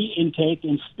vitamin D intake,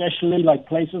 especially like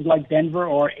places like Denver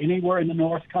or anywhere in the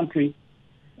North Country.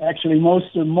 Actually,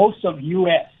 most of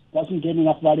U.S. doesn't get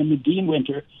enough vitamin D in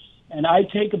winter. And I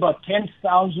take about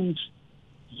 10,000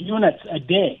 units a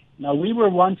day. Now, we were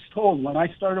once told when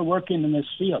I started working in this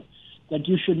field that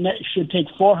you should take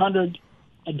 400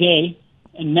 a day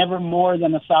and never more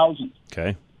than 1,000.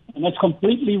 Okay. And that's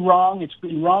completely wrong. It's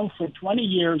been wrong for 20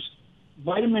 years.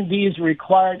 Vitamin D is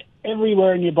required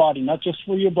everywhere in your body, not just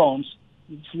for your bones.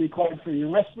 It's required for your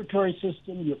respiratory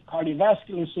system, your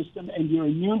cardiovascular system, and your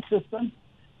immune system.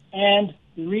 And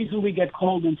the reason we get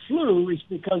cold and flu is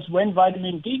because when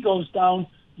vitamin D goes down,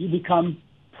 you become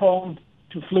prone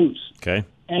to flus. Okay.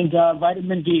 And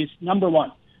vitamin D is number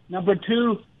one. Number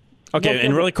two. Okay,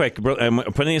 and really quick, I'm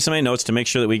putting this in my notes to make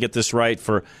sure that we get this right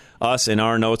for us in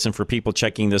our notes and for people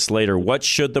checking this later. What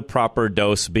should the proper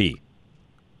dose be?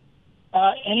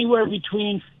 Anywhere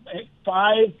between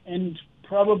 5 and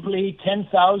probably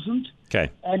 10,000.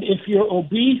 Okay. And if you're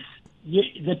obese,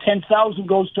 the 10,000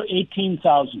 goes to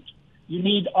 18,000. You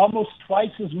need almost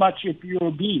twice as much if you're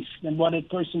obese than what a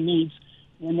person needs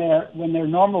when they're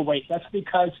normal weight. That's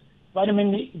because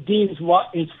vitamin D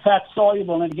is fat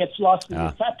soluble and it gets lost in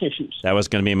the fat tissues. That was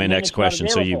going to be my next question.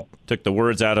 So you took the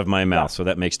words out of my mouth. So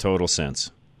that makes total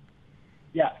sense.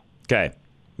 Yeah. Okay.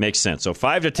 Makes sense. So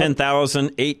 5 to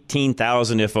 10,000,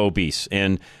 18,000 if obese.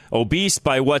 And obese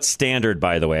by what standard,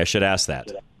 by the way? I should ask that.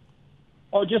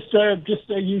 Oh, just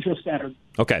a usual standard.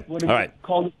 Okay. What all right.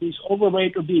 Called obese,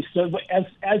 overweight, obese. So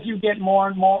as you get more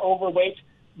and more overweight,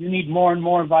 you need more and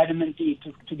more vitamin D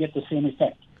to get the same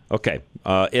effect. Okay.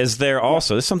 Is there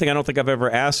also, this is something I don't think I've ever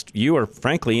asked you or,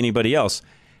 frankly, anybody else.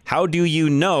 How do you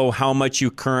know how much you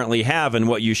currently have and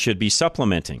what you should be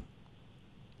supplementing?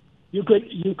 You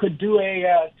could do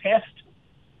a test,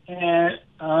 and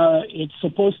it's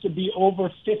supposed to be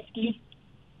over 50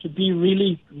 to be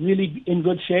really, really in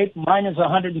good shape. Mine is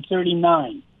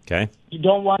 139. Okay. You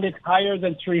don't want it higher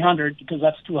than 300 because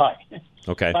that's too high.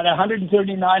 Okay. But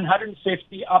 139,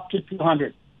 150, up to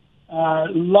 200. A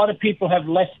lot of people have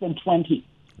less than 20.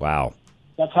 Wow.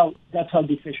 That's how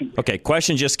deficient. Okay,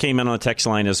 question just came in on the text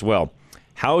line as well.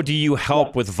 How do you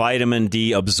help with vitamin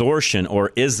D absorption,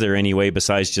 or is there any way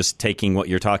besides just taking what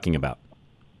you're talking about?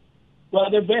 Well,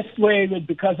 the best way,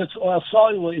 because it's oil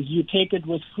soluble, is you take it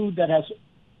with food that has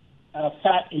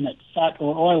fat in it, fat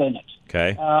or oil in it.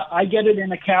 Okay. I get it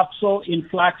in a capsule in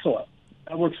flax oil.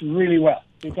 That works really well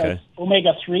because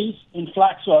omega-3s in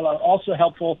flax oil are also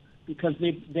helpful because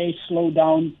they slow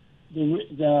down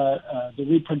the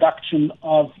reproduction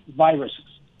of viruses.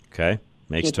 Okay,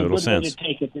 makes so total sense. Way to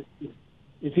take it.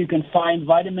 if you can find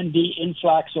vitamin D in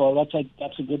flax oil,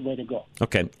 that's a good way to go.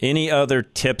 Okay. Any other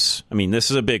tips? I mean,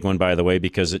 this is a big one, by the way,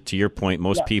 because to your point,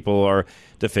 most people are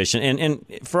deficient. And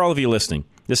for all of you listening,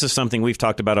 this is something we've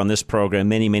talked about on this program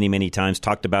many, many, many times,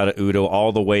 talked about it, Udo,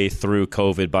 all the way through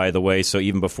COVID, by the way. So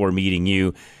even before meeting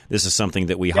you, this is something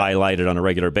that we highlighted on a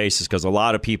regular basis because a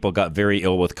lot of people got very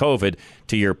ill with COVID,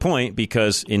 to your point,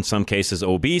 because in some cases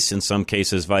obese, in some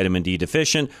cases vitamin D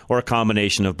deficient, or a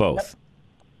combination of both.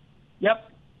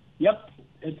 Yep,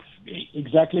 it's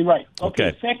exactly right.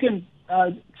 Okay. Second,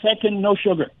 no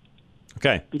sugar.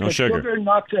 Okay, because no sugar.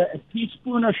 A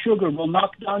teaspoon of sugar will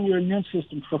knock down your immune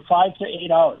system for 5 to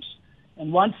 8 hours.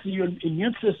 And once your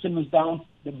immune system is down,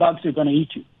 the bugs are going to eat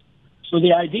you. So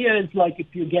the idea is like if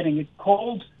you're getting a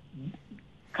cold,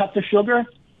 cut the sugar.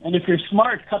 And if you're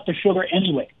smart, cut the sugar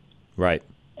anyway. Right.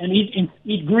 And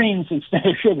eat greens instead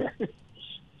of sugar.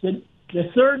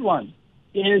 The third one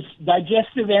is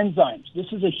digestive enzymes. This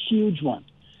is a huge one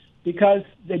because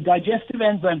the digestive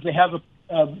enzymes, they have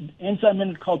an enzyme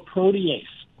in it called protease.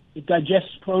 It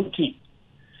digests protein.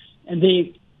 And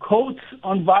the coats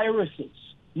on viruses,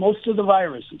 most of the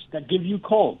viruses that give you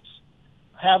colds,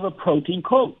 have a protein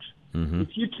coat. Mm-hmm. If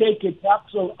you take a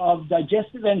capsule of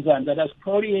digestive enzyme that has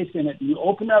protease in it, and you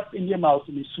open it up in your mouth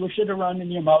and you swish it around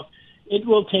in your mouth, it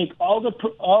will take all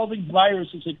the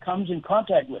viruses it comes in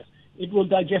contact with. It will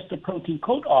digest the protein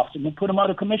coat off them and put them out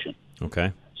of commission.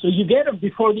 Okay. So you get them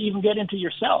before they even get into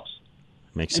your cells.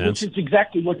 Makes sense. Which is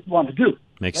exactly what you want to do.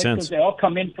 Makes sense. Because they all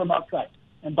come in from outside.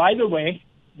 And by the way,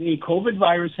 the COVID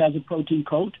virus has a protein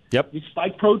coat. Yep. The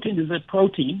spike protein is a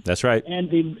protein. That's right.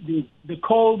 And the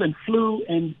cold and flu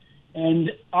and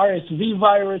RSV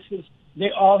viruses,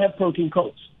 they all have protein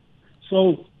coats.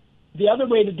 So the other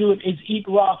way to do it is eat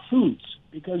raw foods,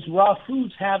 because raw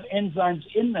foods have enzymes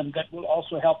in them that will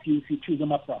also help you if you chew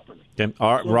them up properly. Okay.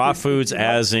 Raw foods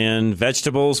as in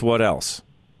vegetables, what else?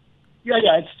 Yeah,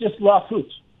 it's just raw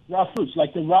foods. Raw foods.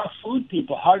 Like the raw food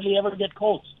people hardly ever get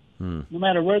colds, no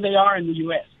matter where they are in the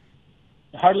U.S.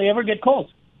 They hardly ever get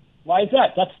colds. Why is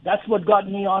that? That's what got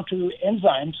me onto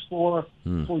enzymes for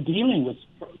dealing with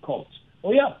colds.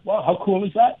 Oh, yeah. Well, how cool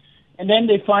is that? And then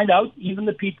they find out, even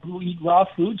the people who eat raw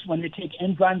foods, when they take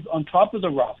enzymes on top of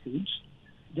the raw foods,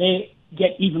 they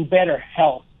get even better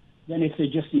health than if they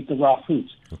just eat the raw foods.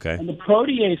 Okay. And the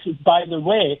proteases, by the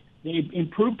way, they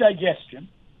improve digestion.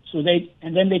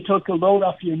 And then they took a load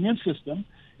off your immune system,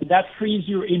 and that frees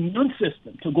your immune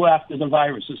system to go after the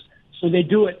viruses. So they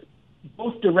do it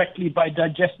both directly by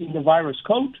digesting the virus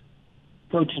coat,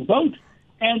 protein coat,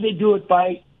 and they do it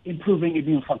by improving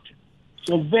immune function.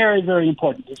 So very, very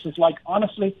important. This is like,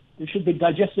 honestly, there should be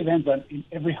digestive enzyme in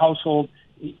every household,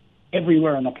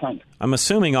 everywhere on the planet. I'm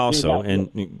assuming also,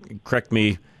 and correct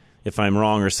me if I'm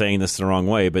wrong or saying this the wrong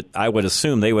way, but I would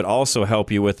assume they would also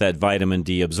help you with that vitamin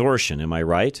D absorption. Am I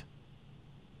right?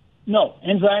 No,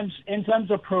 enzymes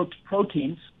are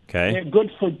proteins. Okay. They're good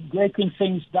for breaking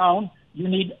things down. You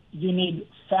need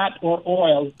fat or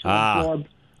oil to absorb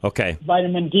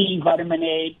vitamin D, vitamin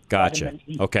A. Gotcha. Vitamin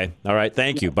E. Okay. All right.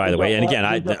 Thank you, by the way. And again,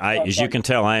 I as you can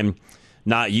tell, I'm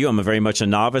not you. I'm very much a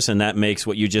novice, and that makes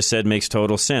what you just said makes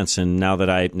total sense. And now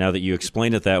that you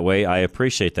explained it that way, I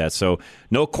appreciate that. So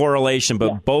no correlation,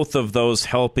 but both of those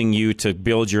helping you to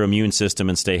build your immune system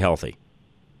and stay healthy.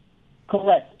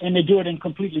 Correct, and they do it in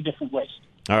completely different ways.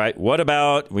 All right. What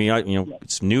about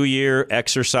it's New Year,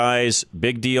 exercise,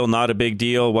 big deal, not a big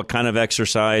deal? What kind of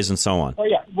exercise and so on? Oh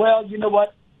yeah. Well, you know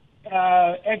what?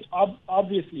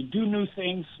 Obviously, do new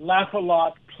things, laugh a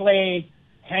lot, play,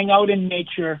 hang out in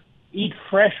nature. Eat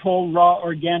fresh, whole, raw,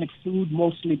 organic food,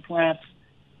 mostly plants.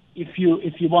 If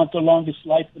you want the longest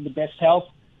life and the best health,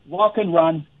 walk and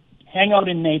run, hang out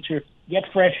in nature, get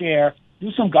fresh air,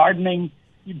 do some gardening,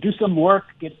 do some work,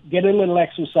 get a little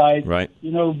exercise. Right.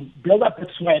 Build up a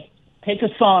sweat, take a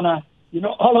sauna.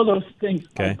 All of those things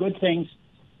are good things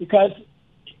because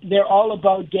they're all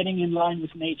about getting in line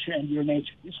with nature and your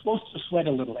nature. You're supposed to sweat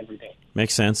a little every day.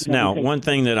 Makes sense. Now, one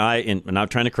thing that I'm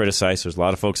not trying to criticize, there's a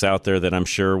lot of folks out there that I'm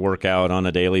sure work out on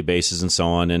a daily basis and so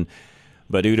on.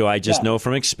 But Udo, I just know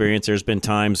from experience there's been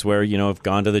times where, I've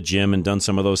gone to the gym and done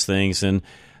some of those things. And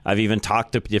I've even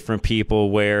talked to different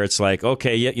people where it's like,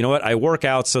 okay, you know what? I work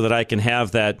out so that I can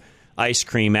have that ice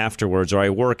cream afterwards, or I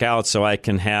work out so I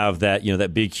can have that,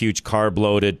 that big, huge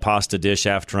carb-loaded pasta dish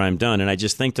after I'm done. And I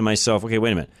just think to myself, okay,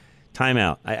 wait a minute, time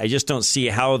out. I just don't see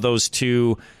how those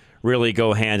two really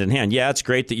go hand in hand. Yeah, it's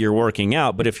great that you're working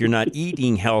out, but if you're not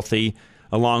eating healthy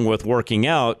along with working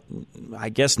out, I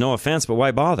guess, no offense, but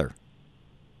why bother?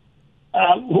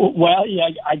 Well, yeah,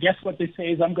 I guess what they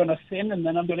say is I'm going to sin and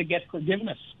then I'm going to get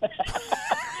forgiveness.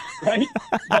 right?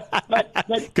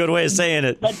 But Good way of saying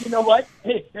it. But you know what?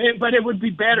 But it would be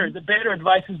better. The better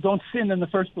advice is don't sin in the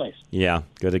first place. Yeah,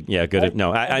 good. Yeah, good. Right?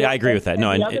 No, I agree with that.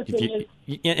 No,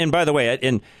 and by the way,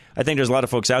 I think there's a lot of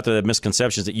folks out there that have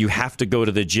misconceptions that you have to go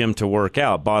to the gym to work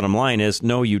out. Bottom line is,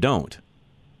 no, you don't.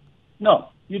 No,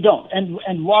 you don't.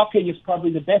 And walking is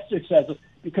probably the best exercise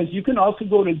because you can also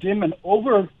go to the gym and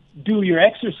overdo your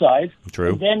exercise. True.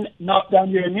 And then knock down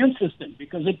your immune system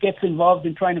because it gets involved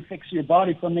in trying to fix your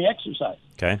body from the exercise.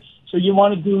 Okay. So you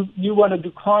want to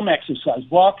do calm exercise,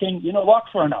 walking. Walk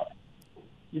for an hour.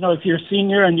 If you're a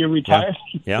senior and you're retired,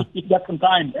 yeah. You've got some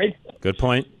time, right? Good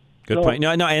point. Good point.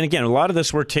 No, and again, a lot of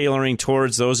this we're tailoring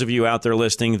towards those of you out there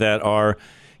listening that are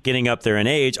getting up there in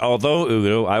age. Although,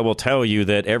 Udo, I will tell you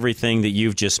that everything that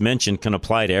you've just mentioned can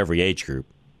apply to every age group.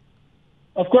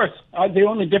 Of course. The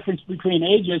only difference between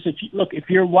ages, if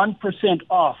you're 1%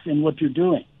 off in what you're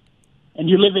doing, and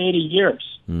you live 80 years,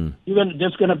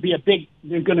 there's going to be a big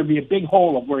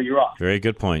hole of where you're off. Very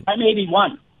good point. I'm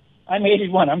 81. I'm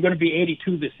going to be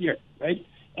 82 this year, right?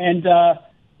 And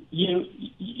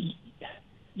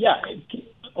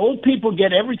old people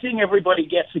get everything everybody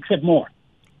gets except more.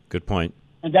 Good point.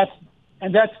 And that's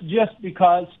just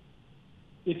because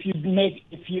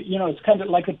it's kind of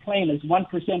like a plane is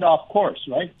 1% off course,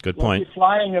 right? Good point. If you're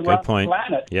flying around the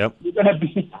planet, yep. you're going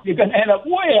to end up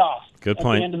way off. Good at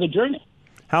point. the end of the journey.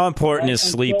 How important is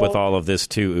sleep with all of this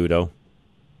too, Udo?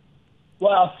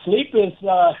 Well, sleep is,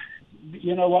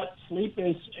 Sleep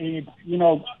is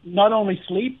not only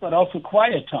sleep but also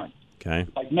quiet time. Okay.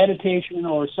 Like meditation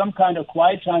or some kind of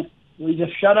quiet time where you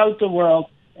just shut out the world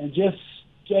and just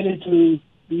get into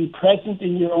being present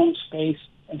in your own space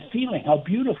and feeling how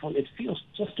beautiful it feels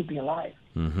just to be alive.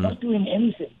 Mm-hmm. Not doing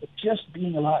anything, but just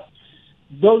being alive.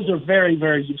 Those are very,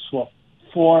 very useful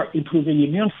for improving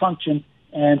immune function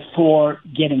and for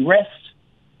getting rest.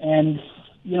 And,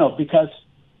 because,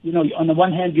 on the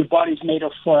one hand, your body's made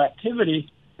up for activity,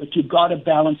 but you've got to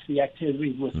balance the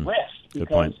activity with rest. Good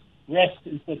point. Rest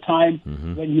is the time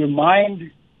when your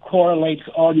mind correlates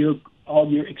all your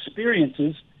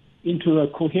experiences into a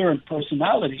coherent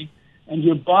personality, and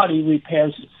your body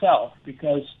repairs itself.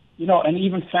 Because and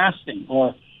even fasting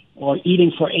or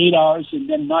eating for 8 hours and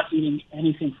then not eating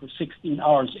anything for 16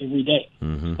 hours every day.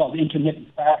 Mm-hmm. It's called intermittent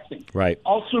fasting. Right.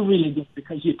 Also really good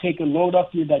because you take a load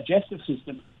off your digestive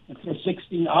system, and for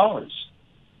 16 hours,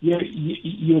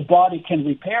 your body can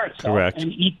repair itself. Correct.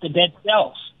 And eat the dead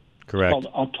cells. Correct. It's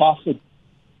called autophagy.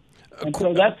 And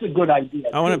so that's a good idea.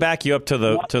 I want to back you up to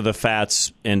the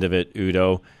fats end of it,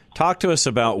 Udo. Talk to us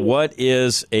about what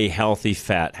is a healthy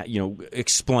fat.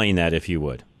 Explain that if you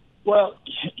would. Well,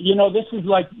 this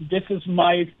is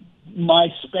my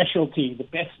specialty. The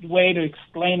best way to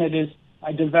explain it is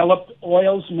I developed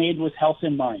oils made with health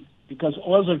in mind because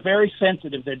oils are very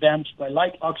sensitive. They're damaged by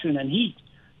light, oxygen, and heat,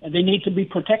 and they need to be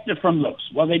protected from those.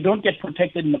 Well, they don't get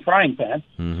protected in the frying pan.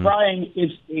 Mm-hmm. Frying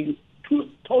is a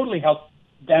totally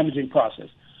health-damaging process.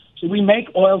 So we make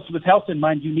oils with health in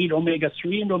mind. You need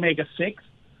omega-3 and omega-6,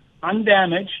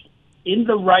 undamaged, in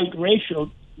the right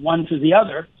ratio, one to the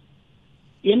other,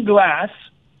 in glass,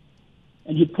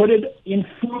 and you put it in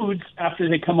foods after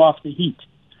they come off the heat.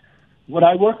 What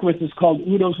I work with is called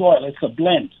Udo's oil. It's a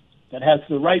blend that has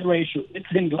the right ratio.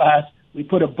 It's in glass. We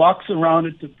put a box around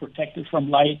it to protect it from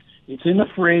light. It's in the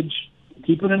fridge.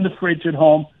 Keep it in the fridge at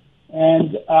home,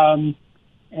 and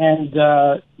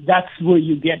that's where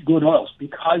you get good oils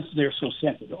because they're so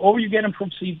sensitive. Or you get them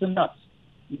from seeds and nuts.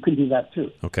 You can do that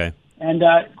too. Okay. And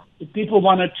if people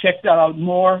want to check that out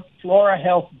more,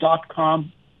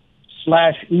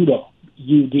 florahealth.com/Udo,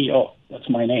 UDO. That's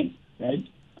my name, right?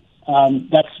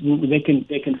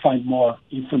 They can find more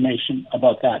information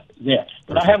about that there.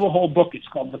 But I have a whole book. It's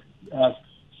called the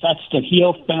Fats That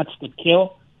Heal, Fats That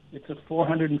Kill. It's a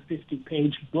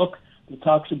 450-page book that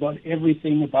talks about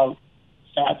everything about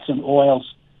fats and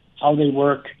oils, how they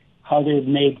work, how they're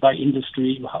made by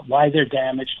industry, why they're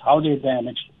damaged, how they're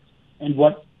damaged, and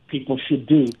what people should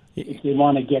do if they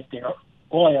want to get their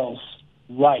oils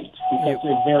right, because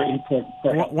they're very important.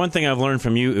 One thing I've learned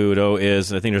from you, Udo,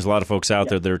 is I think there's a lot of folks out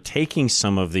there that are taking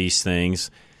some of these things.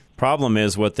 Problem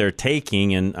is what they're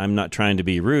taking, and I'm not trying to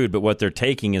be rude, but what they're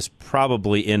taking is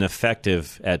probably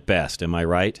ineffective at best. Am I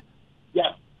right?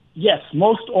 Yeah. Yes,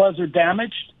 most oils are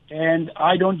damaged, and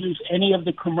I don't use any of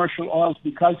the commercial oils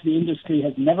because the industry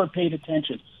has never paid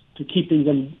attention to keeping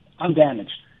them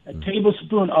undamaged. A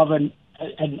tablespoon of an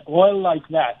oil like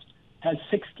that has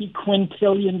 60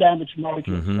 quintillion damaged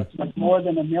molecules. Mm-hmm. That's like more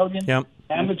than 1 million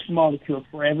damaged molecules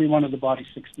for every one of the body's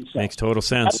 60 cells. Makes total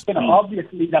sense.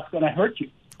 Obviously, that's going to hurt you.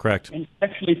 Of Correct. And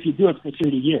especially if you do it for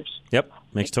 30 years. Yep.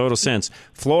 Makes total sense.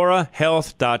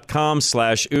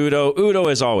 FloraHealth.com/Udo. Udo,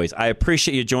 as always, I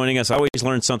appreciate you joining us. I always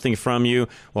learn something from you.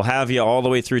 We'll have you all the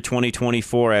way through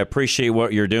 2024. I appreciate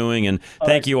what you're doing, and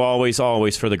thank you always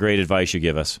for the great advice you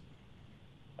give us.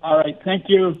 All right. Thank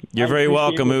you. You're very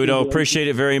welcome, Udo. Appreciate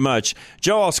it very much.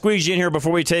 Joe, I'll squeeze you in here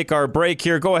before we take our break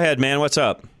here. Go ahead, man. What's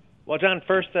up? Well, John,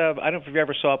 first, I don't know if you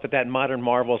ever saw it, but that Modern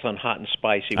Marvels on Hot and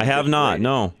Spicy. I have not,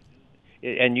 no.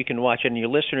 And you can watch it. And your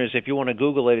listeners, if you want to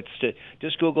Google it,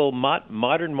 just Google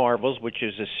Modern Marvels, which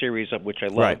is a series of which I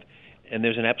love. Right. And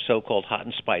there's an episode called Hot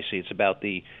and Spicy. It's about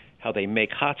how they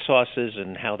make hot sauces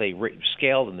and how they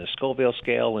scale and the Scoville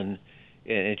scale, and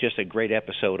it's just a great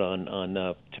episode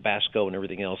on Tabasco and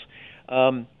everything else.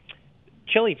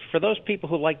 Chili, for those people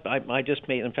who like, I just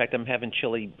made, in fact, I'm having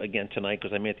chili again tonight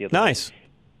because I made it the other day. Nice.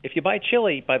 If you buy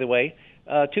chili, by the way,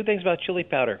 two things about chili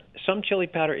powder. Some chili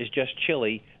powder is just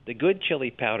chili. The good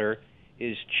chili powder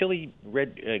is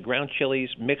ground chilies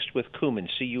mixed with cumin,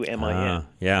 C-U-M-I-N.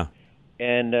 Yeah.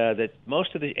 And that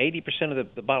most of the 80%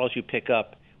 of the bottles you pick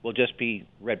up will just be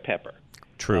red pepper.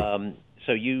 True.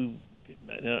 So I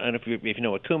don't know if you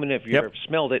know what cumin, if you've ever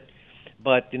smelled it,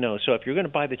 but so if you're going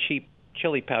to buy the cheap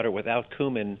chili powder without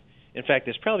cumin, in fact,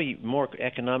 it's probably more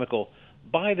economical.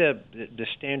 Buy the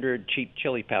standard cheap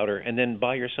chili powder, and then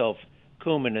buy yourself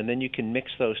cumin, and then you can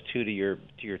mix those two to your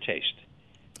taste.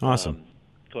 Awesome.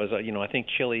 Because I think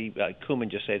chili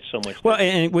cumin just adds so much. Well,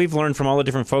 and we've learned from all the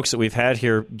different folks that we've had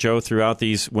here, Joe, throughout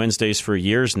these Wednesdays for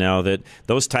years now, that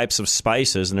those types of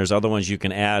spices, and there's other ones you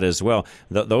can add as well,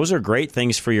 those are great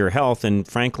things for your health. And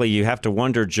frankly, you have to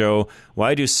wonder, Joe,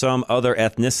 why do some other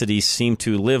ethnicities seem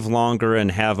to live longer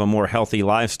and have a more healthy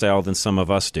lifestyle than some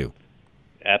of us do?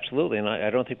 Absolutely, and I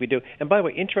don't think we do. And by the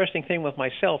way, interesting thing with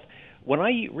myself, when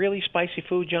I eat really spicy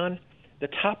food, John, the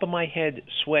top of my head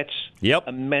sweats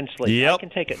immensely. Yep.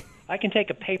 I can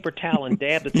take a paper towel and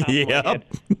dab the top of my head.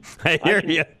 I hear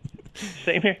you.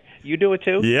 Same here. You do it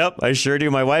too? Yep, I sure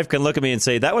do. My wife can look at me and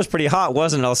say, "That was pretty hot,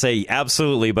 wasn't it?" I'll say,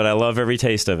 "Absolutely," but I love every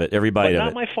taste of it, every bite of it.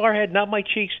 Not my forehead, not my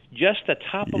cheeks, just the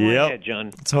top of my head, John.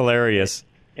 It's hilarious.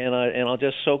 And I'll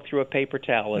just soak through a paper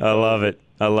towel. I love it.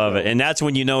 I love it. And that's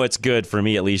when you know it's good for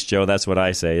me, at least, Joe. That's what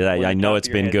I say. I know it's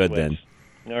been good then.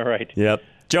 All right. Yep.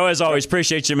 Joe, as always,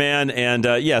 appreciate you, man. And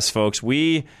yes, folks,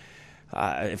 unless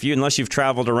you've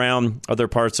traveled around other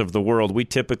parts of the world, we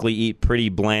typically eat pretty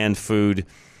bland food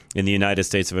in the United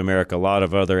States of America. A lot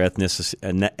of other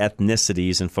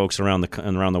ethnicities and folks around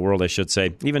the world, I should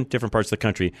say, even different parts of the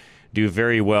country, do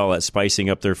very well at spicing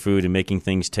up their food and making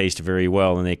things taste very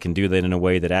well. And they can do that in a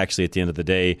way that actually, at the end of the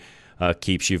day,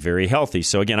 keeps you very healthy.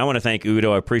 So, again, I want to thank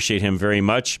Udo. I appreciate him very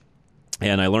much.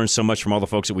 And I learned so much from all the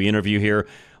folks that we interview here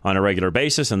on a regular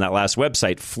basis. And that last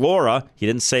website, Flora, he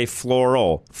didn't say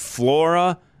floral,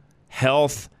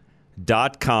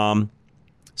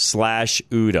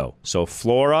 FloraHealth.com/Udo. So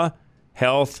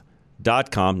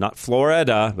FloraHealth.com, not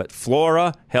Florida, but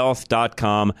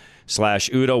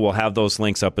FloraHealth.com/Udo. We'll have those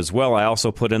links up as well. I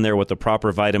also put in there what the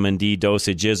proper vitamin D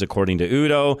dosage is according to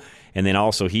Udo. And then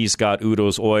also he's got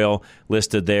Udo's oil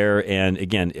listed there. And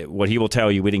again, what he will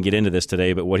tell you, we didn't get into this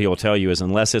today, but what he will tell you is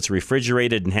unless it's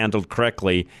refrigerated and handled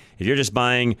correctly, if you're just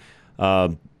buying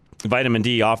vitamin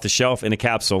D off the shelf in a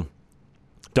capsule,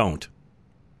 don't.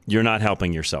 You're not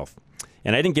helping yourself.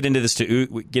 And I didn't get into this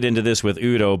with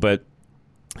Udo, but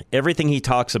everything he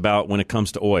talks about when it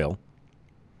comes to oil,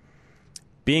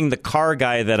 being the car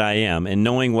guy that I am and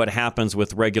knowing what happens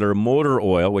with regular motor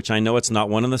oil, which I know it's not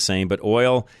one and the same, but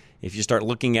oil, if you start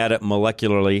looking at it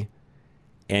molecularly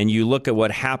and you look at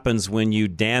what happens when you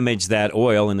damage that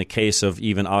oil, in the case of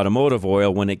even automotive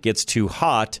oil, when it gets too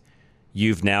hot,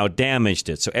 you've now damaged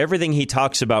it. So everything he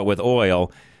talks about with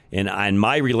oil, and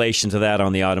my relation to that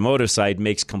on the automotive side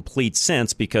makes complete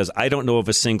sense because I don't know of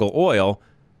a single oil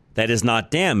that is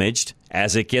not damaged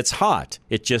as it gets hot.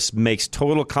 It just makes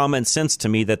total common sense to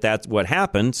me that that's what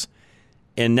happens.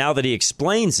 And now that he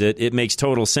explains it, it makes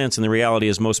total sense. And the reality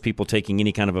is most people taking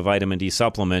any kind of a vitamin D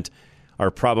supplement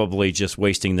are probably just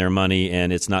wasting their money,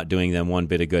 and it's not doing them one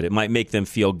bit of good. It might make them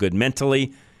feel good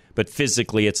mentally, but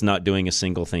physically it's not doing a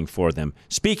single thing for them.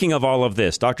 Speaking of all of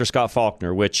this, Dr. Scott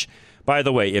Faulkner, which, by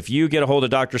the way, if you get a hold of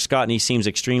Dr. Scott and he seems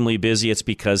extremely busy, it's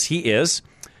because he is.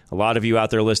 A lot of you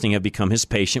out there listening have become his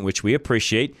patient, which we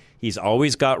appreciate. He's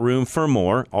always got room for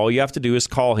more. All you have to do is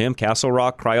call him,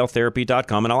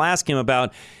 CastleRockCryotherapy.com, and I'll ask him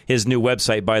about his new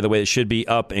website, by the way. It should be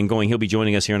up and going. He'll be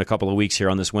joining us here in a couple of weeks here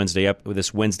on this Wednesday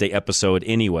episode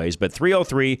anyways. But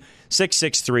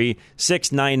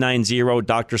 303-663-6990,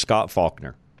 Dr. Scott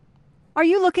Faulkner. Are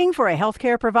you looking for a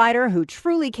healthcare provider who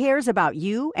truly cares about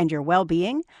you and your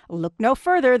well-being? Look no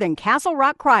further than Castle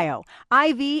Rock Cryo,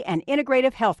 IV and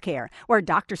Integrative Healthcare, where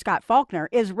Dr. Scott Faulkner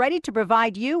is ready to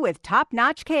provide you with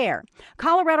top-notch care.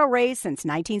 Colorado raised since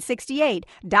 1968,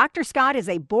 Dr. Scott is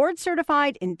a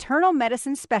board-certified internal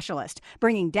medicine specialist,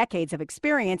 bringing decades of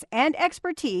experience and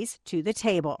expertise to the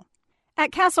table.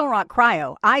 At Castle Rock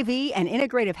Cryo, IV, and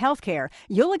Integrative Healthcare,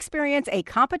 you'll experience a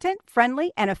competent,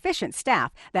 friendly, and efficient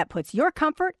staff that puts your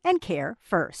comfort and care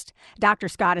first. Dr.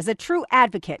 Scott is a true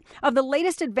advocate of the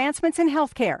latest advancements in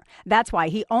healthcare. That's why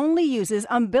he only uses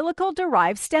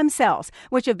umbilical-derived stem cells,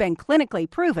 which have been clinically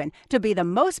proven to be the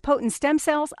most potent stem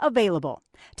cells available.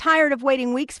 Tired of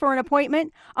waiting weeks for an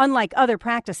appointment? Unlike other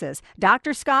practices,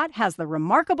 Dr. Scott has the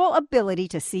remarkable ability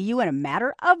to see you in a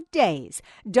matter of days.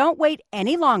 Don't wait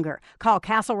any longer. Call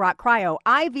Castle Rock Cryo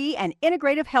IV and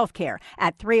Integrative Healthcare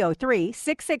at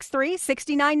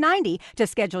 303-663-6990 to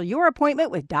schedule your appointment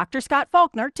with Dr. Scott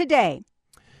Faulkner today.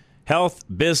 Health,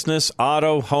 business,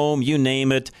 auto, home, you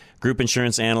name it. Group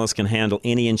insurance analysts can handle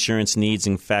any insurance needs.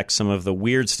 In fact, some of the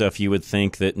weird stuff you would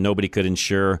think that nobody could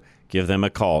insure. Give them a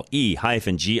call.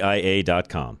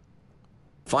 e-gia.com.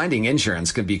 Finding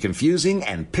insurance can be confusing,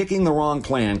 and picking the wrong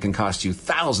plan can cost you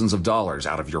thousands of dollars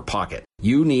out of your pocket.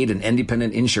 You need an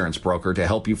independent insurance broker to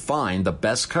help you find the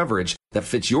best coverage that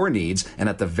fits your needs and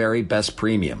at the very best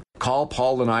premium. Call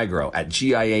Paul Lenigro at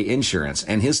GIA Insurance,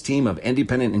 and his team of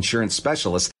independent insurance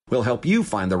specialists will help you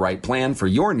find the right plan for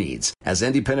your needs. As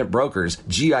independent brokers,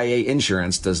 GIA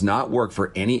Insurance does not work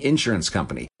for any insurance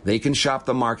company. They can shop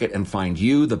the market and find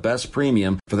you the best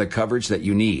premium for the coverage that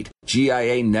you need.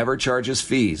 GIA never charges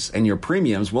fees, and your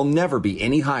premiums will never be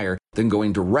any higher than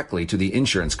going directly to the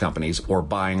insurance companies or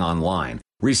buying online.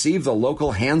 Receive the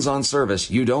local hands-on service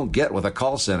you don't get with a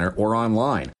call center or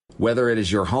online. Whether it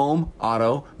is your home,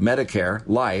 auto, Medicare,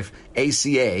 life,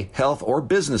 ACA, health, or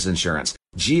business insurance,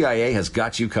 GIA has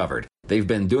got you covered. They've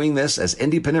been doing this as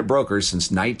independent brokers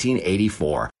since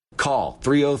 1984. Call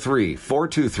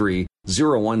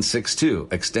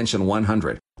 303-423-0162, extension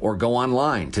 100, or go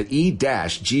online to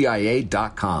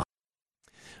e-gia.com.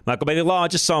 Michael Bailey Law. I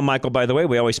just saw Michael, by the way.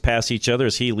 We always pass each other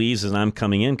as he leaves and I'm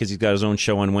coming in because he's got his own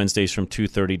show on Wednesdays from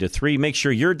 2:30 to 3. Make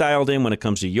sure you're dialed in when it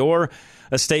comes to your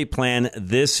estate plan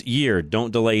this year.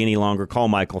 Don't delay any longer. Call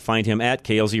Michael. Find him at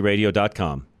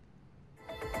klzradio.com.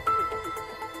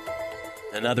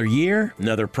 Another year,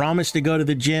 another promise to go to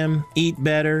the gym, eat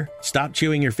better, stop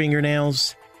chewing your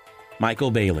fingernails.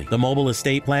 Michael Bailey, the mobile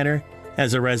estate planner,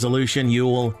 has a resolution you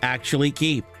will actually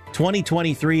keep.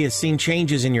 2023 has seen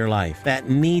changes in your life that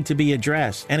need to be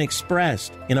addressed and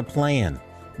expressed in a plan.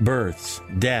 Births,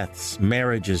 deaths,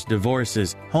 marriages,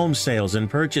 divorces, home sales and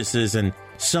purchases, and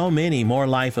so many more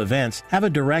life events have a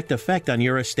direct effect on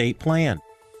your estate plan.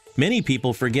 Many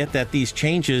people forget that these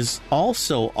changes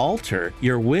also alter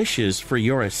your wishes for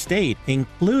your estate,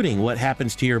 including what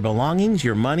happens to your belongings,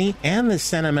 your money, and the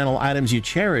sentimental items you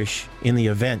cherish in the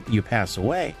event you pass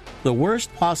away. The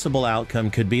worst possible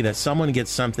outcome could be that someone gets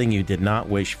something you did not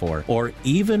wish for, or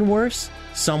even worse,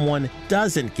 someone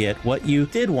doesn't get what you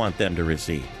did want them to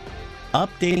receive.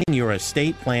 Updating your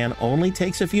estate plan only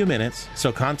takes a few minutes,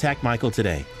 so contact Michael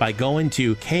today by going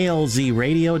to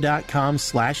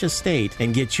klzradio.com/estate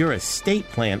and get your estate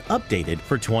plan updated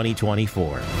for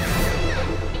 2024.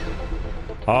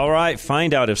 All right,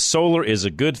 find out if solar is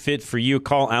a good fit for you.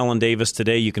 Call Alan Davis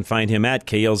today. You can find him at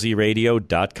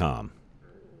klzradio.com.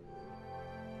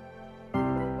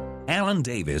 Alan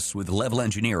Davis with Level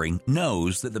Engineering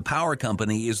knows that the power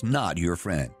company is not your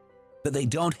friend, that they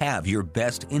don't have your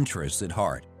best interests at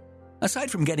heart.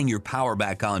 Aside from getting your power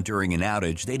back on during an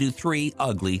outage, they do three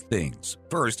ugly things.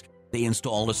 First, they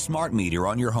install a smart meter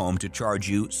on your home to charge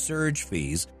you surge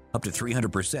fees up to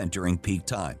 300% during peak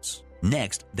times.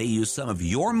 Next, they use some of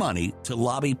your money to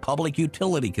lobby public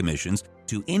utility commissions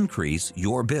to increase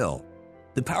your bill.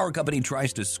 The power company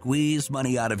tries to squeeze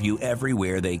money out of you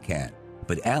everywhere they can,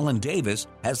 but Alan Davis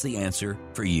has the answer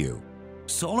for you.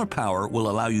 Solar power will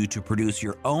allow you to produce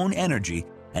your own energy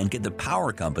and get the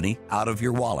power company out of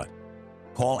your wallet.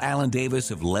 Call Alan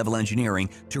Davis of Level Engineering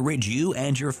to rid you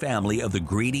and your family of the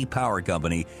greedy power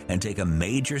company and take a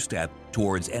major step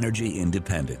towards energy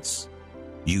independence.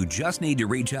 You just need to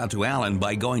reach out to Alan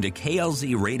by going to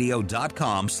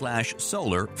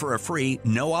klzradio.com/solar for a free,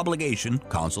 no-obligation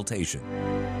consultation.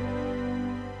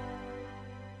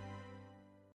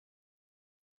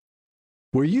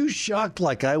 Were you shocked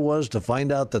like I was to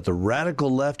find out that the radical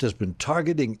left has been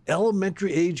targeting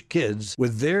elementary-age kids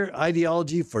with their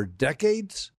ideology for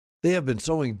decades? They have been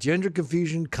sowing gender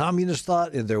confusion, communist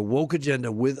thought, and their woke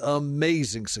agenda with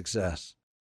amazing success.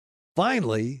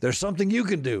 Finally, there's something you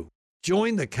can do.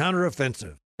 Join the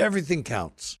counteroffensive. Everything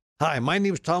counts. Hi, my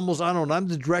name is Tom Lozano, and I'm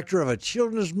the director of a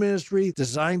children's ministry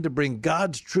designed to bring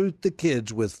God's truth to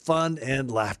kids with fun and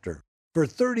laughter. For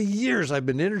 30 years, I've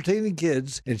been entertaining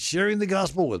kids and sharing the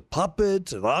gospel with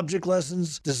puppets and object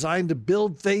lessons designed to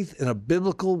build faith in a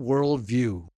biblical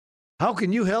worldview. How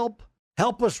can you help?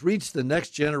 Help us reach the next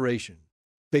generation.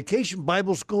 Vacation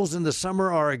Bible schools in the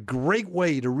summer are a great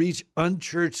way to reach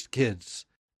unchurched kids.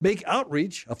 Make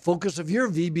outreach a focus of your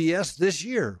VBS this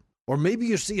year. Or maybe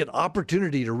you see an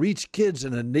opportunity to reach kids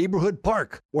in a neighborhood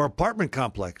park or apartment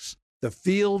complex. The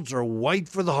fields are white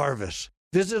for the harvest.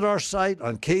 Visit our site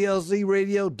on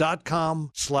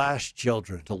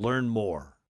klzradio.com/children to learn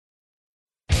more.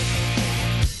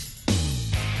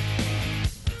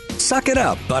 Suck it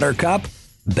up, Buttercup.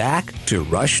 Back to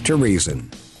Rush to Reason.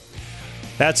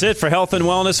 That's it for Health and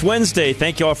Wellness Wednesday.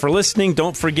 Thank you all for listening.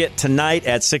 Don't forget, tonight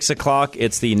at 6 o'clock,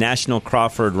 it's the National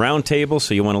Crawford Roundtable,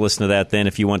 so you want to listen to that then.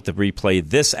 If you want to replay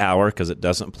this hour, because it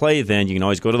doesn't play then, you can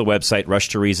always go to the website,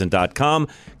 rushtoreason.com,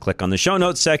 click on the show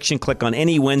notes section, click on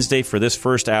any Wednesday for this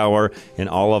first hour, and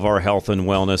all of our Health and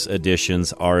Wellness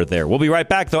editions are there. We'll be right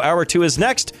back, though. Hour 2 is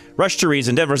next. Rush to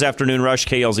Reason, Denver's Afternoon Rush,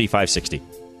 KLZ 560.